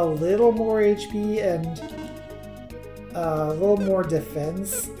have a little more HP and a little more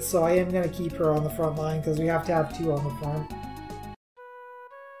defense, so I am going to keep her on the front line because we have to have 2 on the front.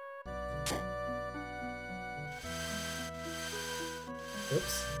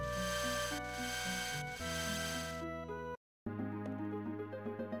 Oops.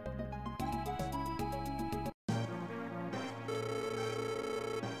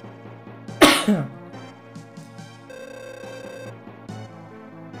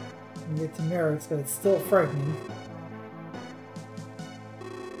 Get to Merrick's, but it's still frightening.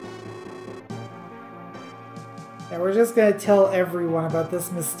 And we're just gonna tell everyone about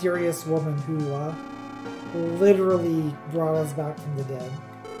this mysterious woman who literally brought us back from the dead.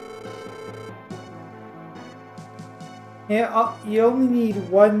 Yeah, you only need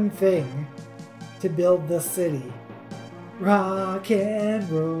one thing to build this city. Rock and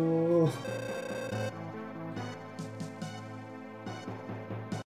roll.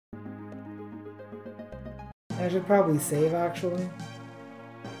 I should probably save, actually.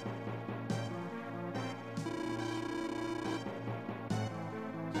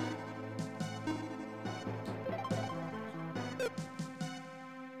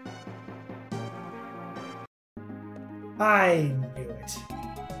 I knew it.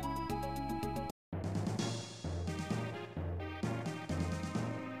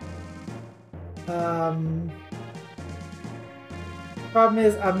 Problem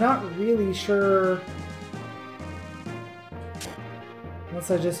is, I'm not really sure. Unless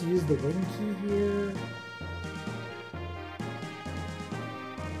I just use the wing key here.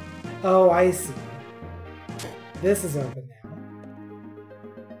 Oh, I see. This is open now.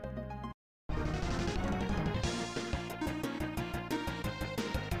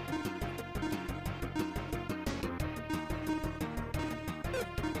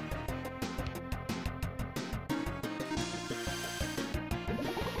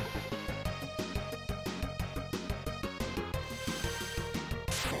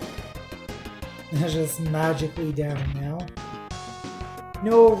 It's just magically down now.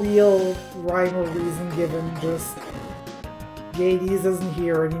 No real rhyme or reason given, just Gades isn't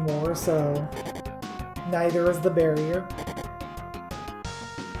here anymore, so neither is the barrier.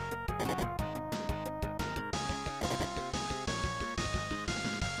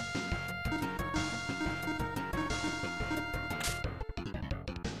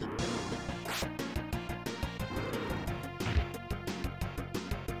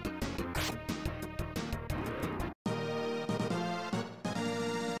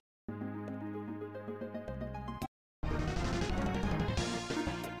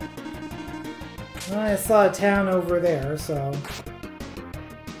 I saw a town over there, so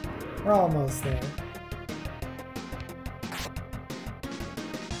we're almost there.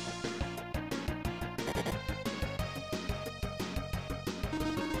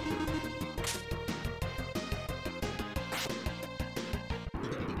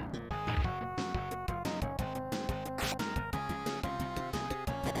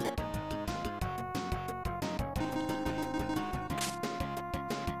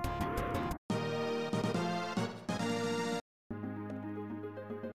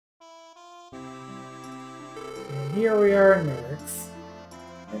 Here we are in Merrick's.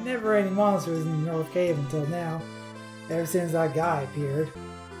 There never any monsters in the North Cave until now, ever since that guy appeared.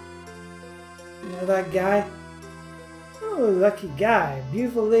 You know that guy? Oh, lucky guy.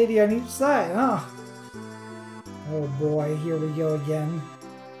 Beautiful lady on each side, huh? Oh boy, here we go again.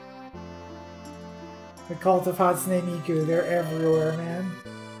 The cult of Hatsune Miku, they're everywhere, man.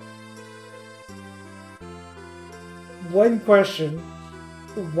 One question.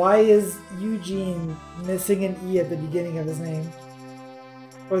 Why is Eugene missing an E at the beginning of his name?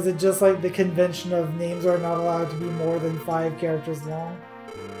 Or is it just like the convention of names are not allowed to be more than 5 characters long?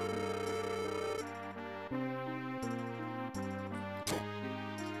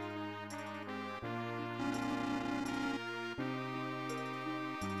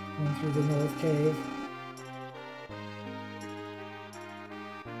 Going through the North Cave.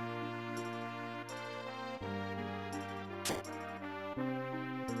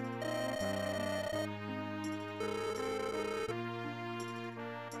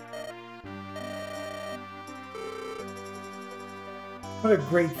 What a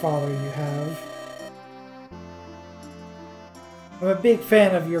great father you have. I'm a big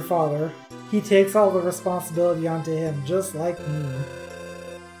fan of your father. He takes all the responsibility onto him, just like me.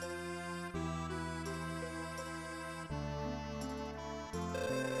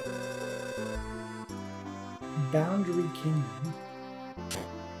 Boundary Kingdom.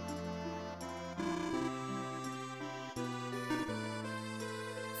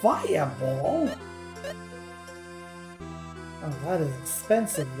 Fireball? Oh, that is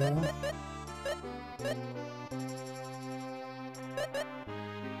expensive, though.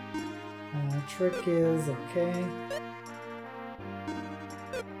 Trick is okay.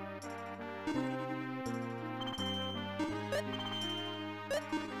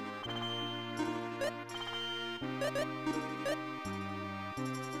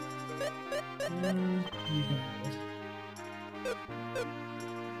 You got it.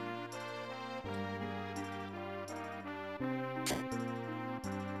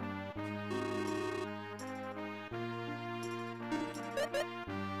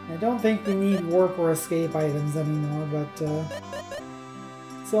 I don't think we need warp or escape items anymore, but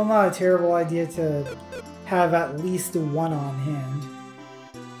still not a terrible idea to have at least one on hand.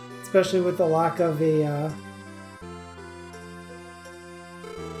 Especially with the lack of a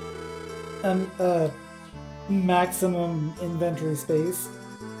maximum inventory space.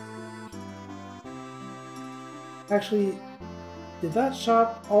 Actually, did that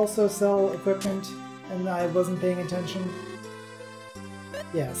shop also sell equipment and I wasn't paying attention?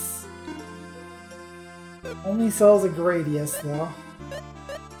 Yes. Only sells a Gradius, though.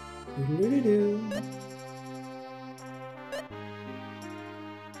 Doo-doo-doo-doo.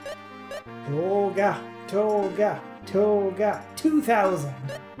 Toga, Toga, Toga, 2,000!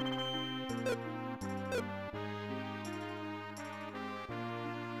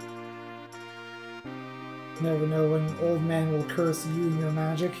 Never know when an old man will curse you and your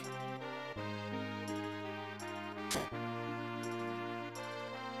magic.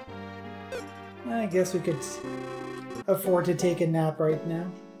 I guess we could afford to take a nap right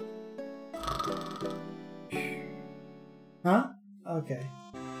now. Huh? Okay.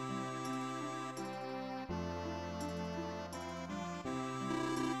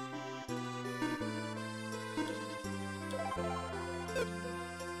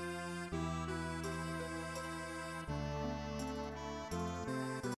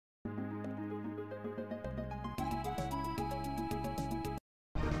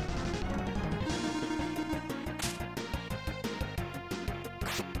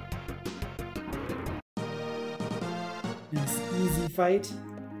 Nice easy fight.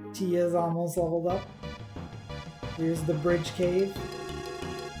 Tia's almost leveled up. Here's the bridge cave.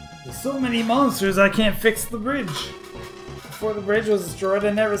 There's so many monsters I can't fix the bridge. Before the bridge was destroyed,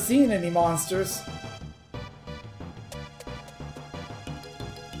 I'd never seen any monsters.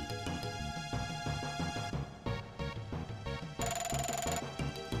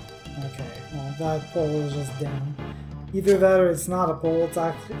 Okay, well that pole is just down. Either that or it's not a pole,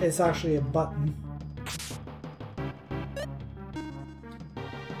 it's actually a button.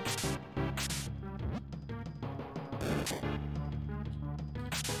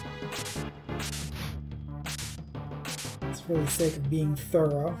 For the sake of being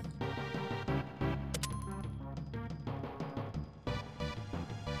thorough.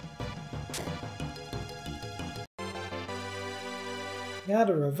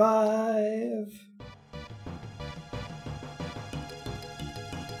 Gotta revive.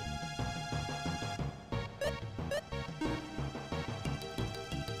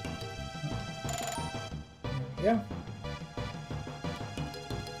 There we go.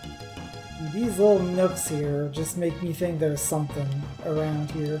 These little nooks here just make me think there's something around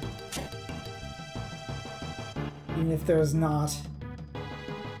here. Even if there's not.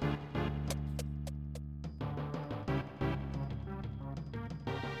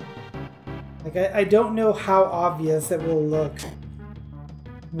 Like, I don't know how obvious it will look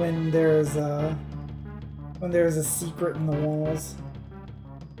when there's a secret in the walls.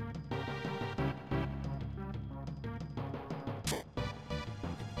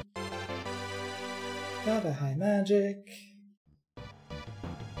 Got a high magic.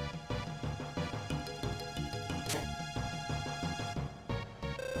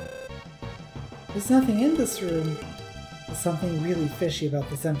 There's nothing in this room. There's something really fishy about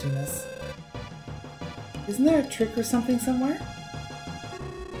this emptiness. Isn't there a trick or something somewhere?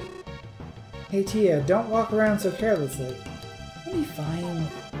 Hey Tia, don't walk around so carelessly. I'll be fine.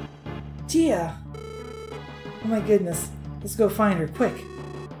 Tia! Oh my goodness, let's go find her, quick!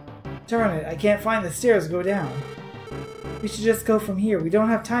 Darn it, I can't find the stairs to go down. We should just go from here, we don't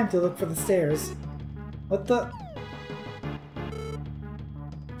have time to look for the stairs. What the?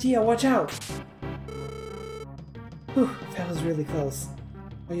 Tia, watch out! Whew, that was really close.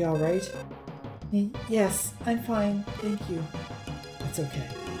 Are you alright? Yes, I'm fine, thank you. That's okay.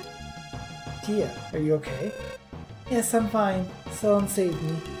 Tia, are you okay? Yes, I'm fine. Sullen saved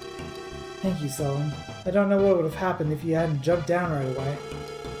me. Thank you, Sullen. I don't know what would have happened if you hadn't jumped down right away.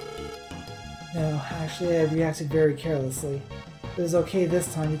 No, actually I reacted very carelessly. It was okay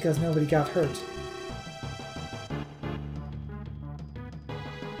this time because nobody got hurt.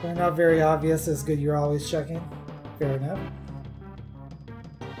 They're not very obvious, it's good you're always checking. Fair enough.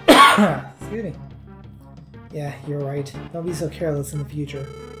 Excuse me. Yeah, you're right. Don't be so careless in the future.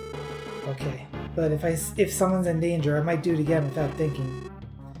 Okay, but if someone's in danger, I might do it again without thinking.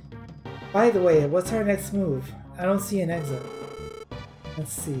 By the way, what's our next move? I don't see an exit.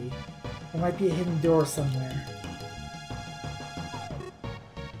 Let's see. There might be a hidden door somewhere.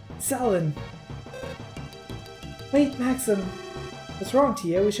 Sullen! Wait, Maxim! What's wrong,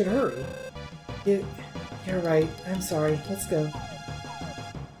 Tia? We should hurry. You're right. I'm sorry. Let's go.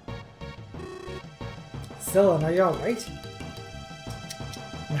 Sullen, are you alright?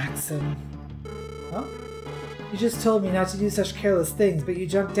 Maxim. Huh? You just told me not to do such careless things, but you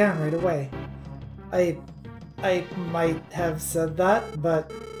jumped down right away. I might have said that, but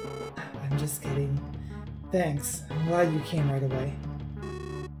I'm just kidding. Thanks. I'm glad you came right away.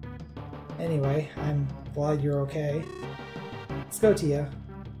 Anyway, I'm glad you're okay. Let's go, Tia.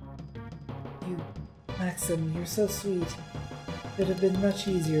 Maxim, you're so sweet. It would have been much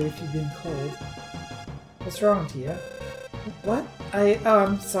easier if you'd been cold. What's wrong, Tia? What?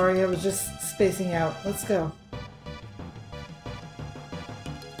 I'm sorry, I was just spacing out. Let's go.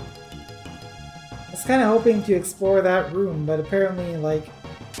 I was kind of hoping to explore that room, but apparently, like,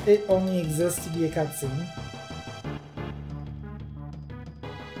 it only exists to be a cutscene.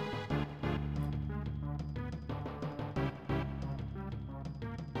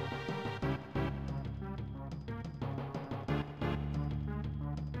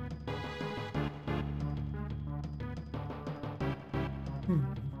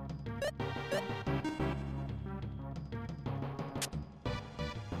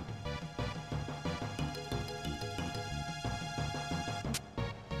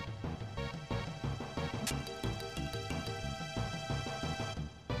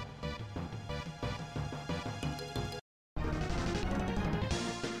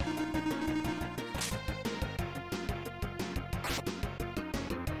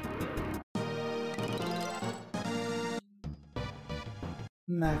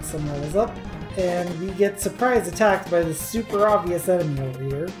 Maxim rolls up, and we get surprise attacked by this super obvious enemy over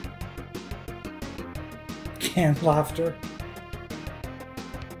here. Canned laughter.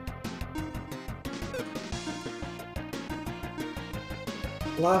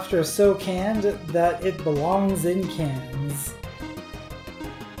 Laughter is so canned that it belongs in cans.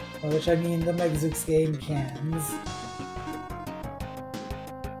 By which I mean the Megazooks game cans.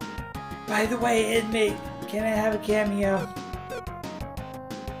 By the way, inmate, can I have a cameo?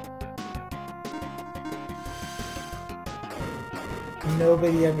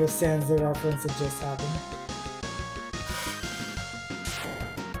 Nobody understands the reference that just happened.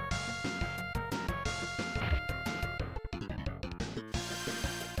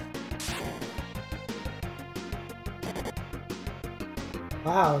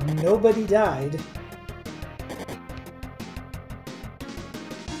 Wow, nobody died.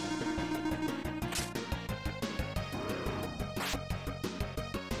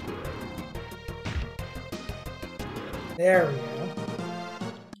 There we go.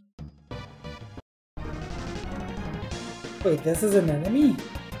 Wait, this is an enemy?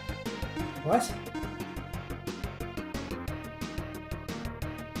 What?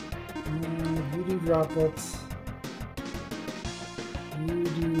 You do droplets. You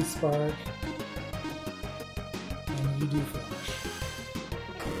do spark. And you do flash.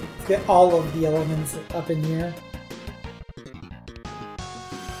 Let's get all of the elements up in here.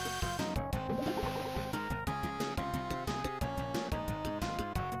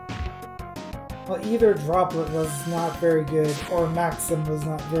 Well, either droplet was not very good, or Maxim was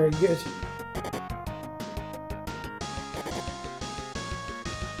not very good.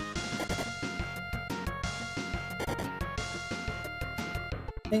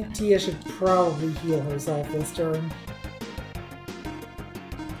 I think Tia should probably heal herself this turn.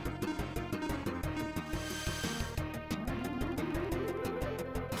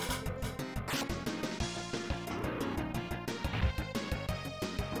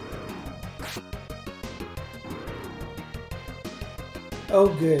 Oh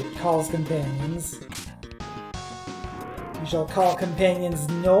good, calls companions. You shall call companions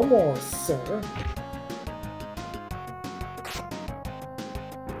no more, sir.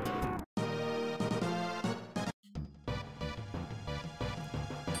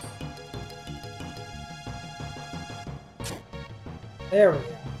 There we go.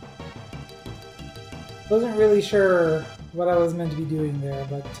 Wasn't really sure what I was meant to be doing there,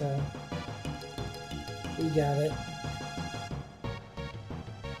 but we got it.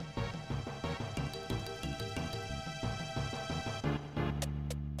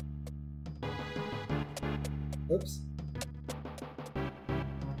 Oops.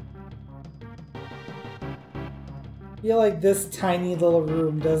 I feel like this tiny little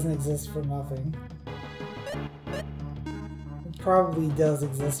room doesn't exist for nothing. It probably does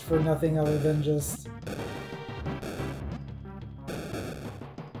exist for nothing other than just...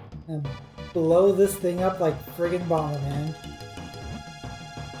 and blow this thing up like friggin' Bomberman.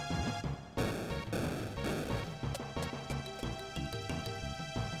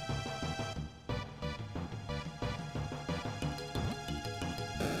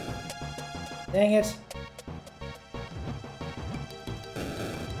 Dang it.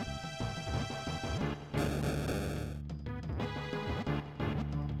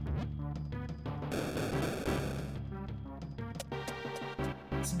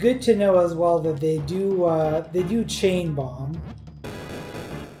 It's good to know as well that they do chain bomb.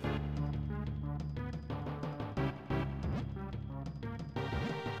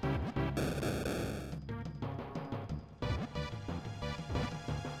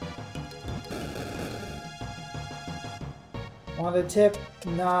 Want a tip?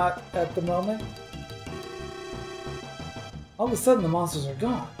 Not at the moment. All of a sudden the monsters are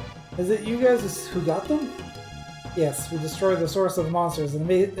gone. Is it you guys who got them? Yes, we destroyed the source of the monsters in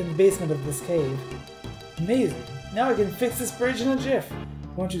the basement of this cave. Amazing. Now I can fix this bridge in a jiff.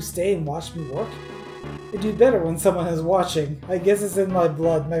 Won't you stay and watch me work? I do better when someone is watching. I guess it's in my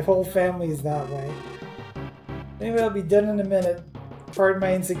blood. My whole family is that way. Anyway, I'll be done in a minute. Pardon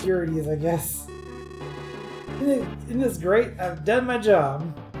my insecurities, I guess. Isn't this great? I've done my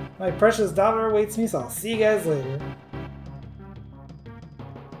job. My precious daughter awaits me, so I'll see you guys later.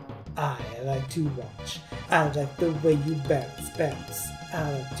 I like to watch. I like the way you bounce, bounce.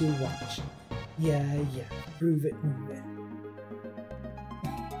 I like to watch. Yeah, yeah. Prove it, move it.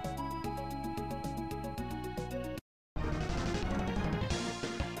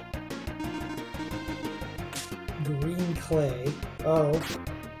 Green clay. Oh.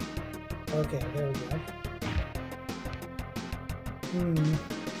 Okay, there we go.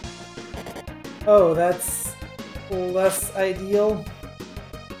 Oh, that's less ideal.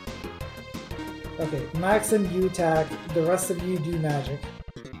 Okay, Maxim, you attack. The rest of you do magic.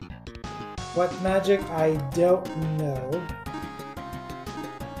 What magic? I don't know.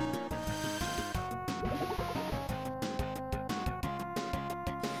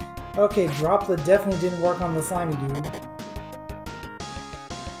 Okay, Droplet definitely didn't work on the slimy dude.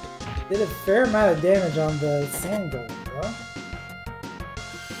 Did a fair amount of damage on the sand golem, bro.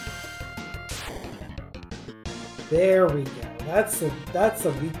 There we go. That's a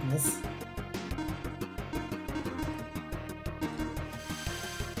weakness.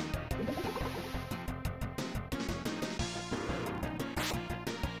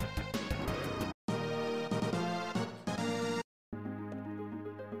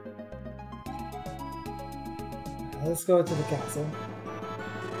 Let's go to the castle.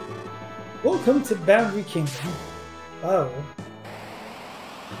 Welcome to Boundary Kingdom. Oh.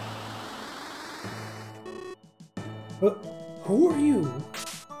 Who are you?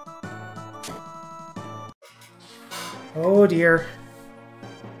 Oh dear.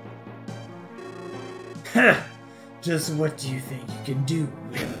 Just what do you think you can do,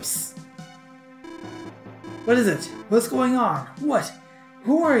 wimps? What is it? What's going on? What?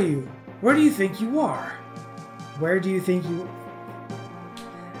 Who are you? Where do you think you are? Where do you think you...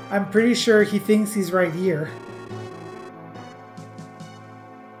 I'm pretty sure he thinks he's right here.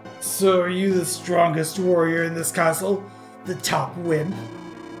 So are you the strongest warrior in this castle? The top wimp?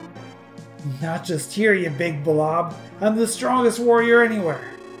 Not just here, you big blob. I'm the strongest warrior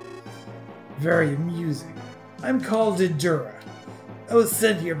anywhere. Very amusing. I'm called Idura. I was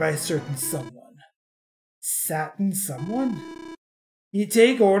sent here by a certain someone. Satin someone? You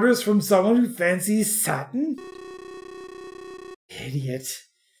take orders from someone who fancies satin? Idiot.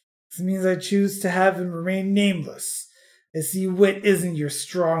 This means I choose to have him remain nameless. I see wit isn't your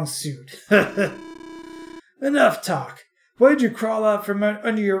strong suit. Enough talk. Why'd you crawl out from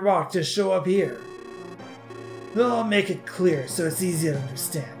under your rock to show up here? Well, I'll make it clear so it's easy to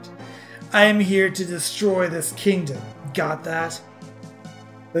understand. I am here to destroy this kingdom. Got that?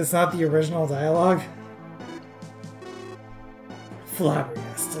 That's not the original dialogue?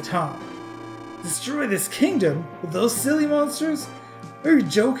 Flabbergasted, huh? Destroy this kingdom? With those silly monsters? Are you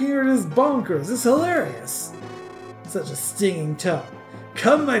joking or is this bonkers? It's hilarious. Such a stinging tone.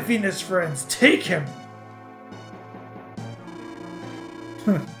 Come, my fiendish friends, take him!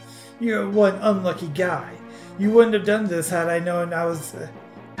 You're one unlucky guy. You wouldn't have done this had I known I was...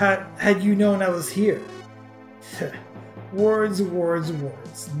 had you known I was here. Words, words,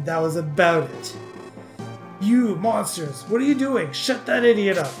 words. That was about it. You, monsters, what are you doing? Shut that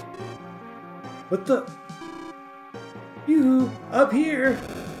idiot up. What the... You, up here.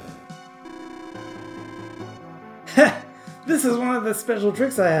 Heh, this is one of the special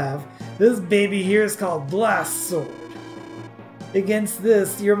tricks I have. This baby here is called Blast Sword. Against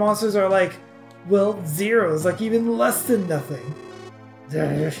this, your monsters are like, well, zeros, like even less than nothing.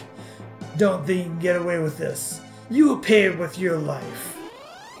 Don't think you can get away with this. You will pay it with your life.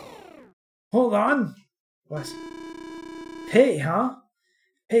 Hold on. What? Pay, huh?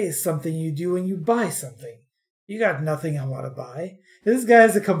 Pay is something you do when you buy something. You got nothing I want to buy. This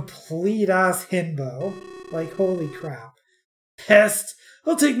guy's a complete ass himbo. Like, holy crap. Pest!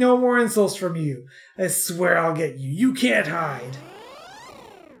 I'll take no more insults from you. I swear I'll get you. You can't hide.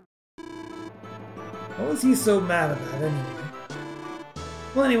 What was he so mad about anyway?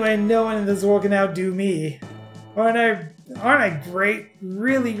 Well, anyway, no one in this world can outdo me. Aren't I great?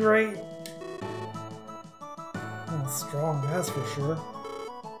 Really great? Well, strong, that's for sure.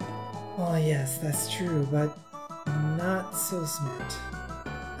 Oh yes, that's true, but not so smart.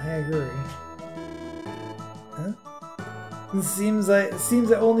 I agree. Huh? It seems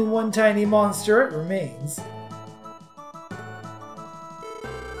that only one tiny monster remains.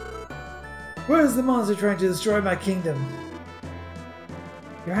 Where is the monster trying to destroy my kingdom?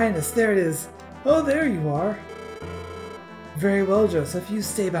 Your Highness, there it is. Oh, there you are. Very well, Joseph. You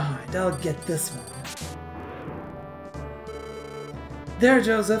stay behind. I'll get this one. There,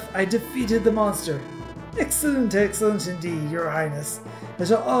 Joseph. I defeated the monster. Excellent, excellent indeed, Your Highness. I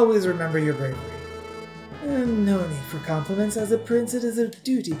shall always remember your bravery. No need for compliments. As a prince, it is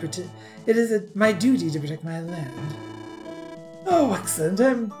my duty to protect my land. Oh, excellent.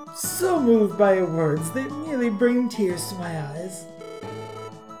 I'm so moved by your words. They nearly bring tears to my eyes.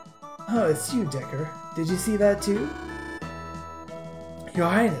 Oh, it's you, Decker. Did you see that too? Your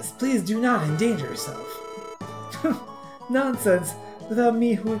Highness, please do not endanger yourself. Nonsense. Without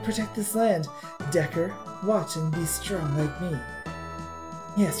me, who would protect this land? Decker, watch and be strong like me.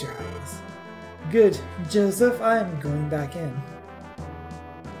 Yes, Your Highness. Good. Joseph, I'm going back in.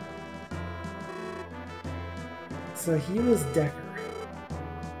 So he was Decker.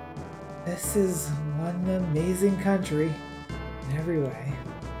 This is one amazing country in every way.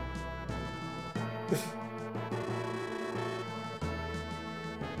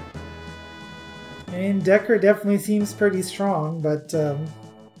 I mean, Decker definitely seems pretty strong, but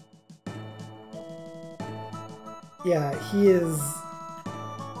yeah, he is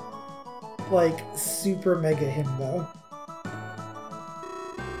like super mega himbo.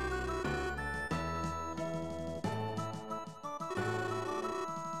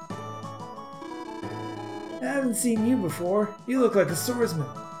 I haven't seen you before. You look like a swordsman.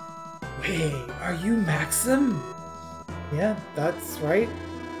 Wait, are you Maxim? Yeah, that's right.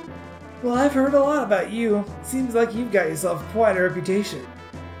 Well, I've heard a lot about you. Seems like you've got yourself quite a reputation.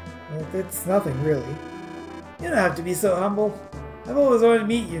 Well, it's nothing, really. You don't have to be so humble. I've always wanted to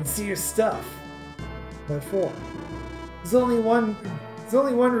meet you and see your stuff. What for? There's only one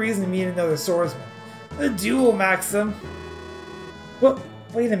reason to meet another swordsman. A duel, Maxim! Well,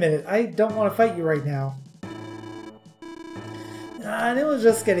 wait a minute. I don't want to fight you right now. And it was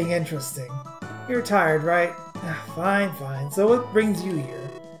just getting interesting. You're tired, right? Fine, fine. So what brings you here?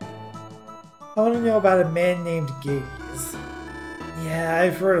 I want to know about a man named Gades. Yeah,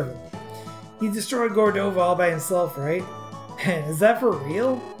 I've heard of him. He destroyed Cordova all by himself, right? Is that for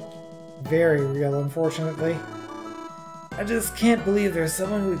real? Very real, unfortunately. I just can't believe there's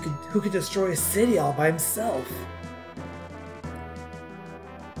someone who could destroy a city all by himself.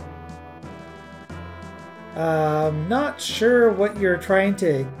 Not sure what you're trying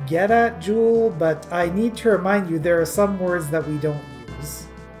to get at, Jewel, but I need to remind you there are some words that we don't use.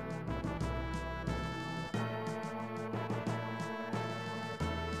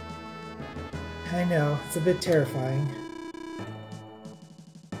 I know, it's a bit terrifying.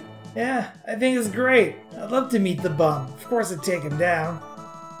 Yeah, I think it's great. I'd love to meet the bum. Of course I'd take him down.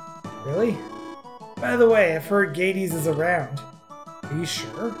 Really? By the way, I've heard Gades is around. Are you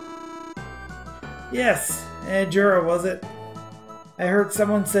sure? Yes, and Jura, was it? I heard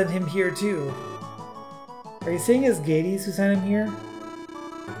someone sent him here too. Are you saying it's Gades who sent him here?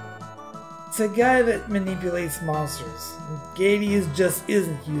 It's a guy that manipulates monsters. Gades just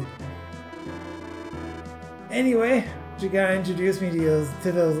isn't human. Anyway, you gotta introduce me to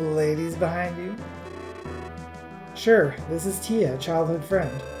those ladies behind you? Sure, this is Tia, childhood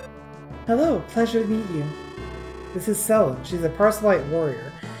friend. Hello, pleasure to meet you. This is Selen, she's a Parcelite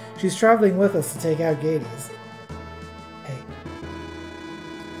warrior. She's traveling with us to take out Gades. Hey.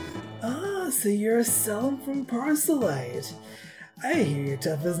 Ah, so you're a Selen from Parcelite. I hear you're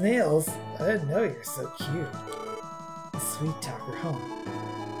tough as nails. I didn't know you're so cute. A sweet talker, huh?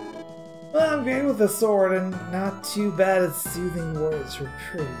 Well, I'm great with a sword and not too bad at soothing words for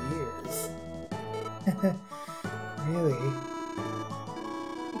pretty ears. Really?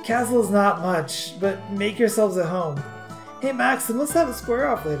 The castle is not much, but make yourselves at home. Hey Maxim, let's have a square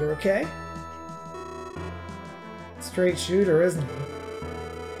off later, okay? Straight shooter, isn't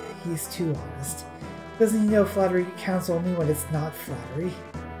he? He's too honest. Doesn't he know flattery counts only when it's not flattery?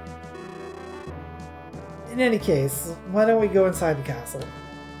 In any case, why don't we go inside the castle?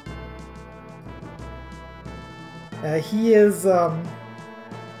 He has a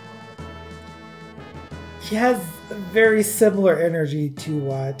very similar energy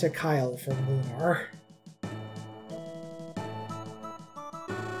to Kyle from Lunar.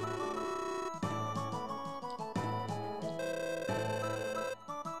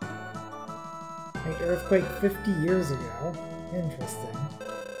 Like earthquake 50 years ago. Interesting.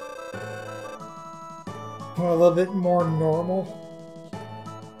 Or a little bit more normal.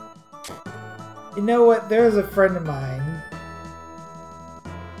 You know what? There's a friend of mine.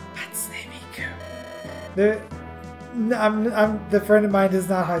 Hatsune Miku. The friend of mine is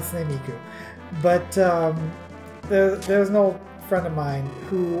not Hatsune Miku, but there's an old friend of mine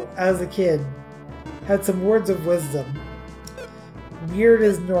who, as a kid, had some words of wisdom. Weird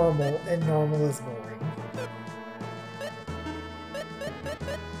is normal, and normal is boring.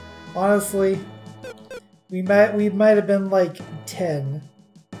 Honestly, we might have been like 10.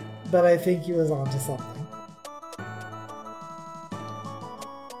 But I think he was onto something.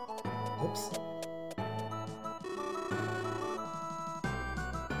 Oops.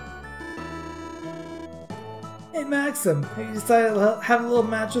 Hey Maxim, have you decided to have a little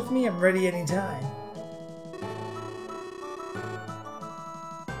match with me? I'm ready anytime.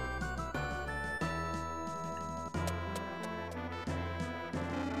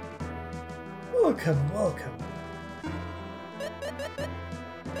 Welcome, welcome.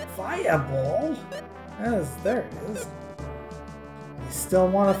 Fireball? Yes, there it is. You still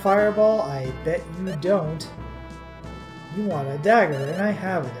want a fireball? I bet you don't. You want a dagger, and I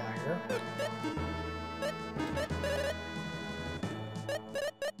have a dagger.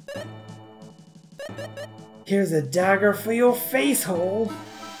 Here's a dagger for your face hole.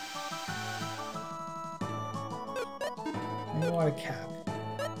 And you want a cap.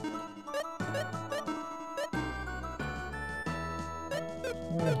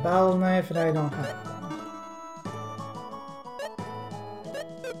 A battle knife, and I don't have one.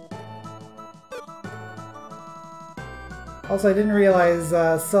 Also, I didn't realize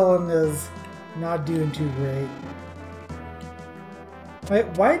Selen is not doing too great.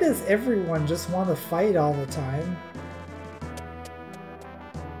 Why does everyone just want to fight all the time?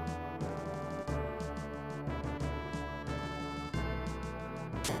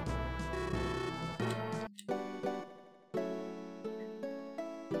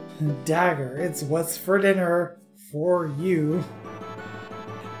 Dagger, it's what's for dinner for you.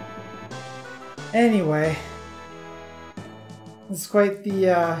 Anyway, it's quite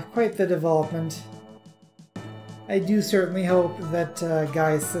the development. I do certainly hope that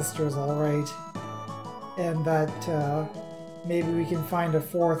Guy's sister's all right, and that maybe we can find a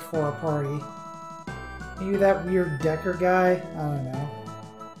fourth for our party. Maybe that weird Decker guy? I don't know.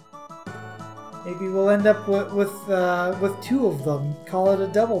 Maybe we'll end up with two of them. Call it a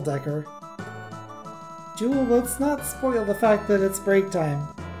double-decker. Jewel, let's not spoil the fact that it's break time.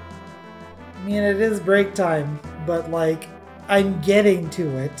 I mean, it is break time, but, like, I'm getting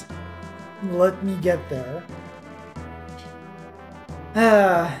to it. Let me get there.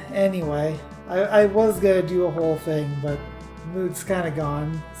 Anyway. I was gonna do a whole thing, but mood's kind of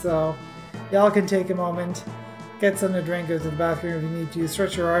gone, so y'all can take a moment, get something to drink, go to the bathroom if you need to,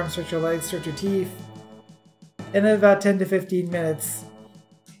 stretch your arms, stretch your legs, stretch your teeth, and in about 10 to 15 minutes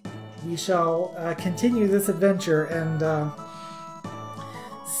we shall continue this adventure and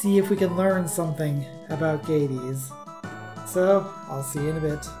see if we can learn something about Gades. So, I'll see you in a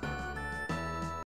bit.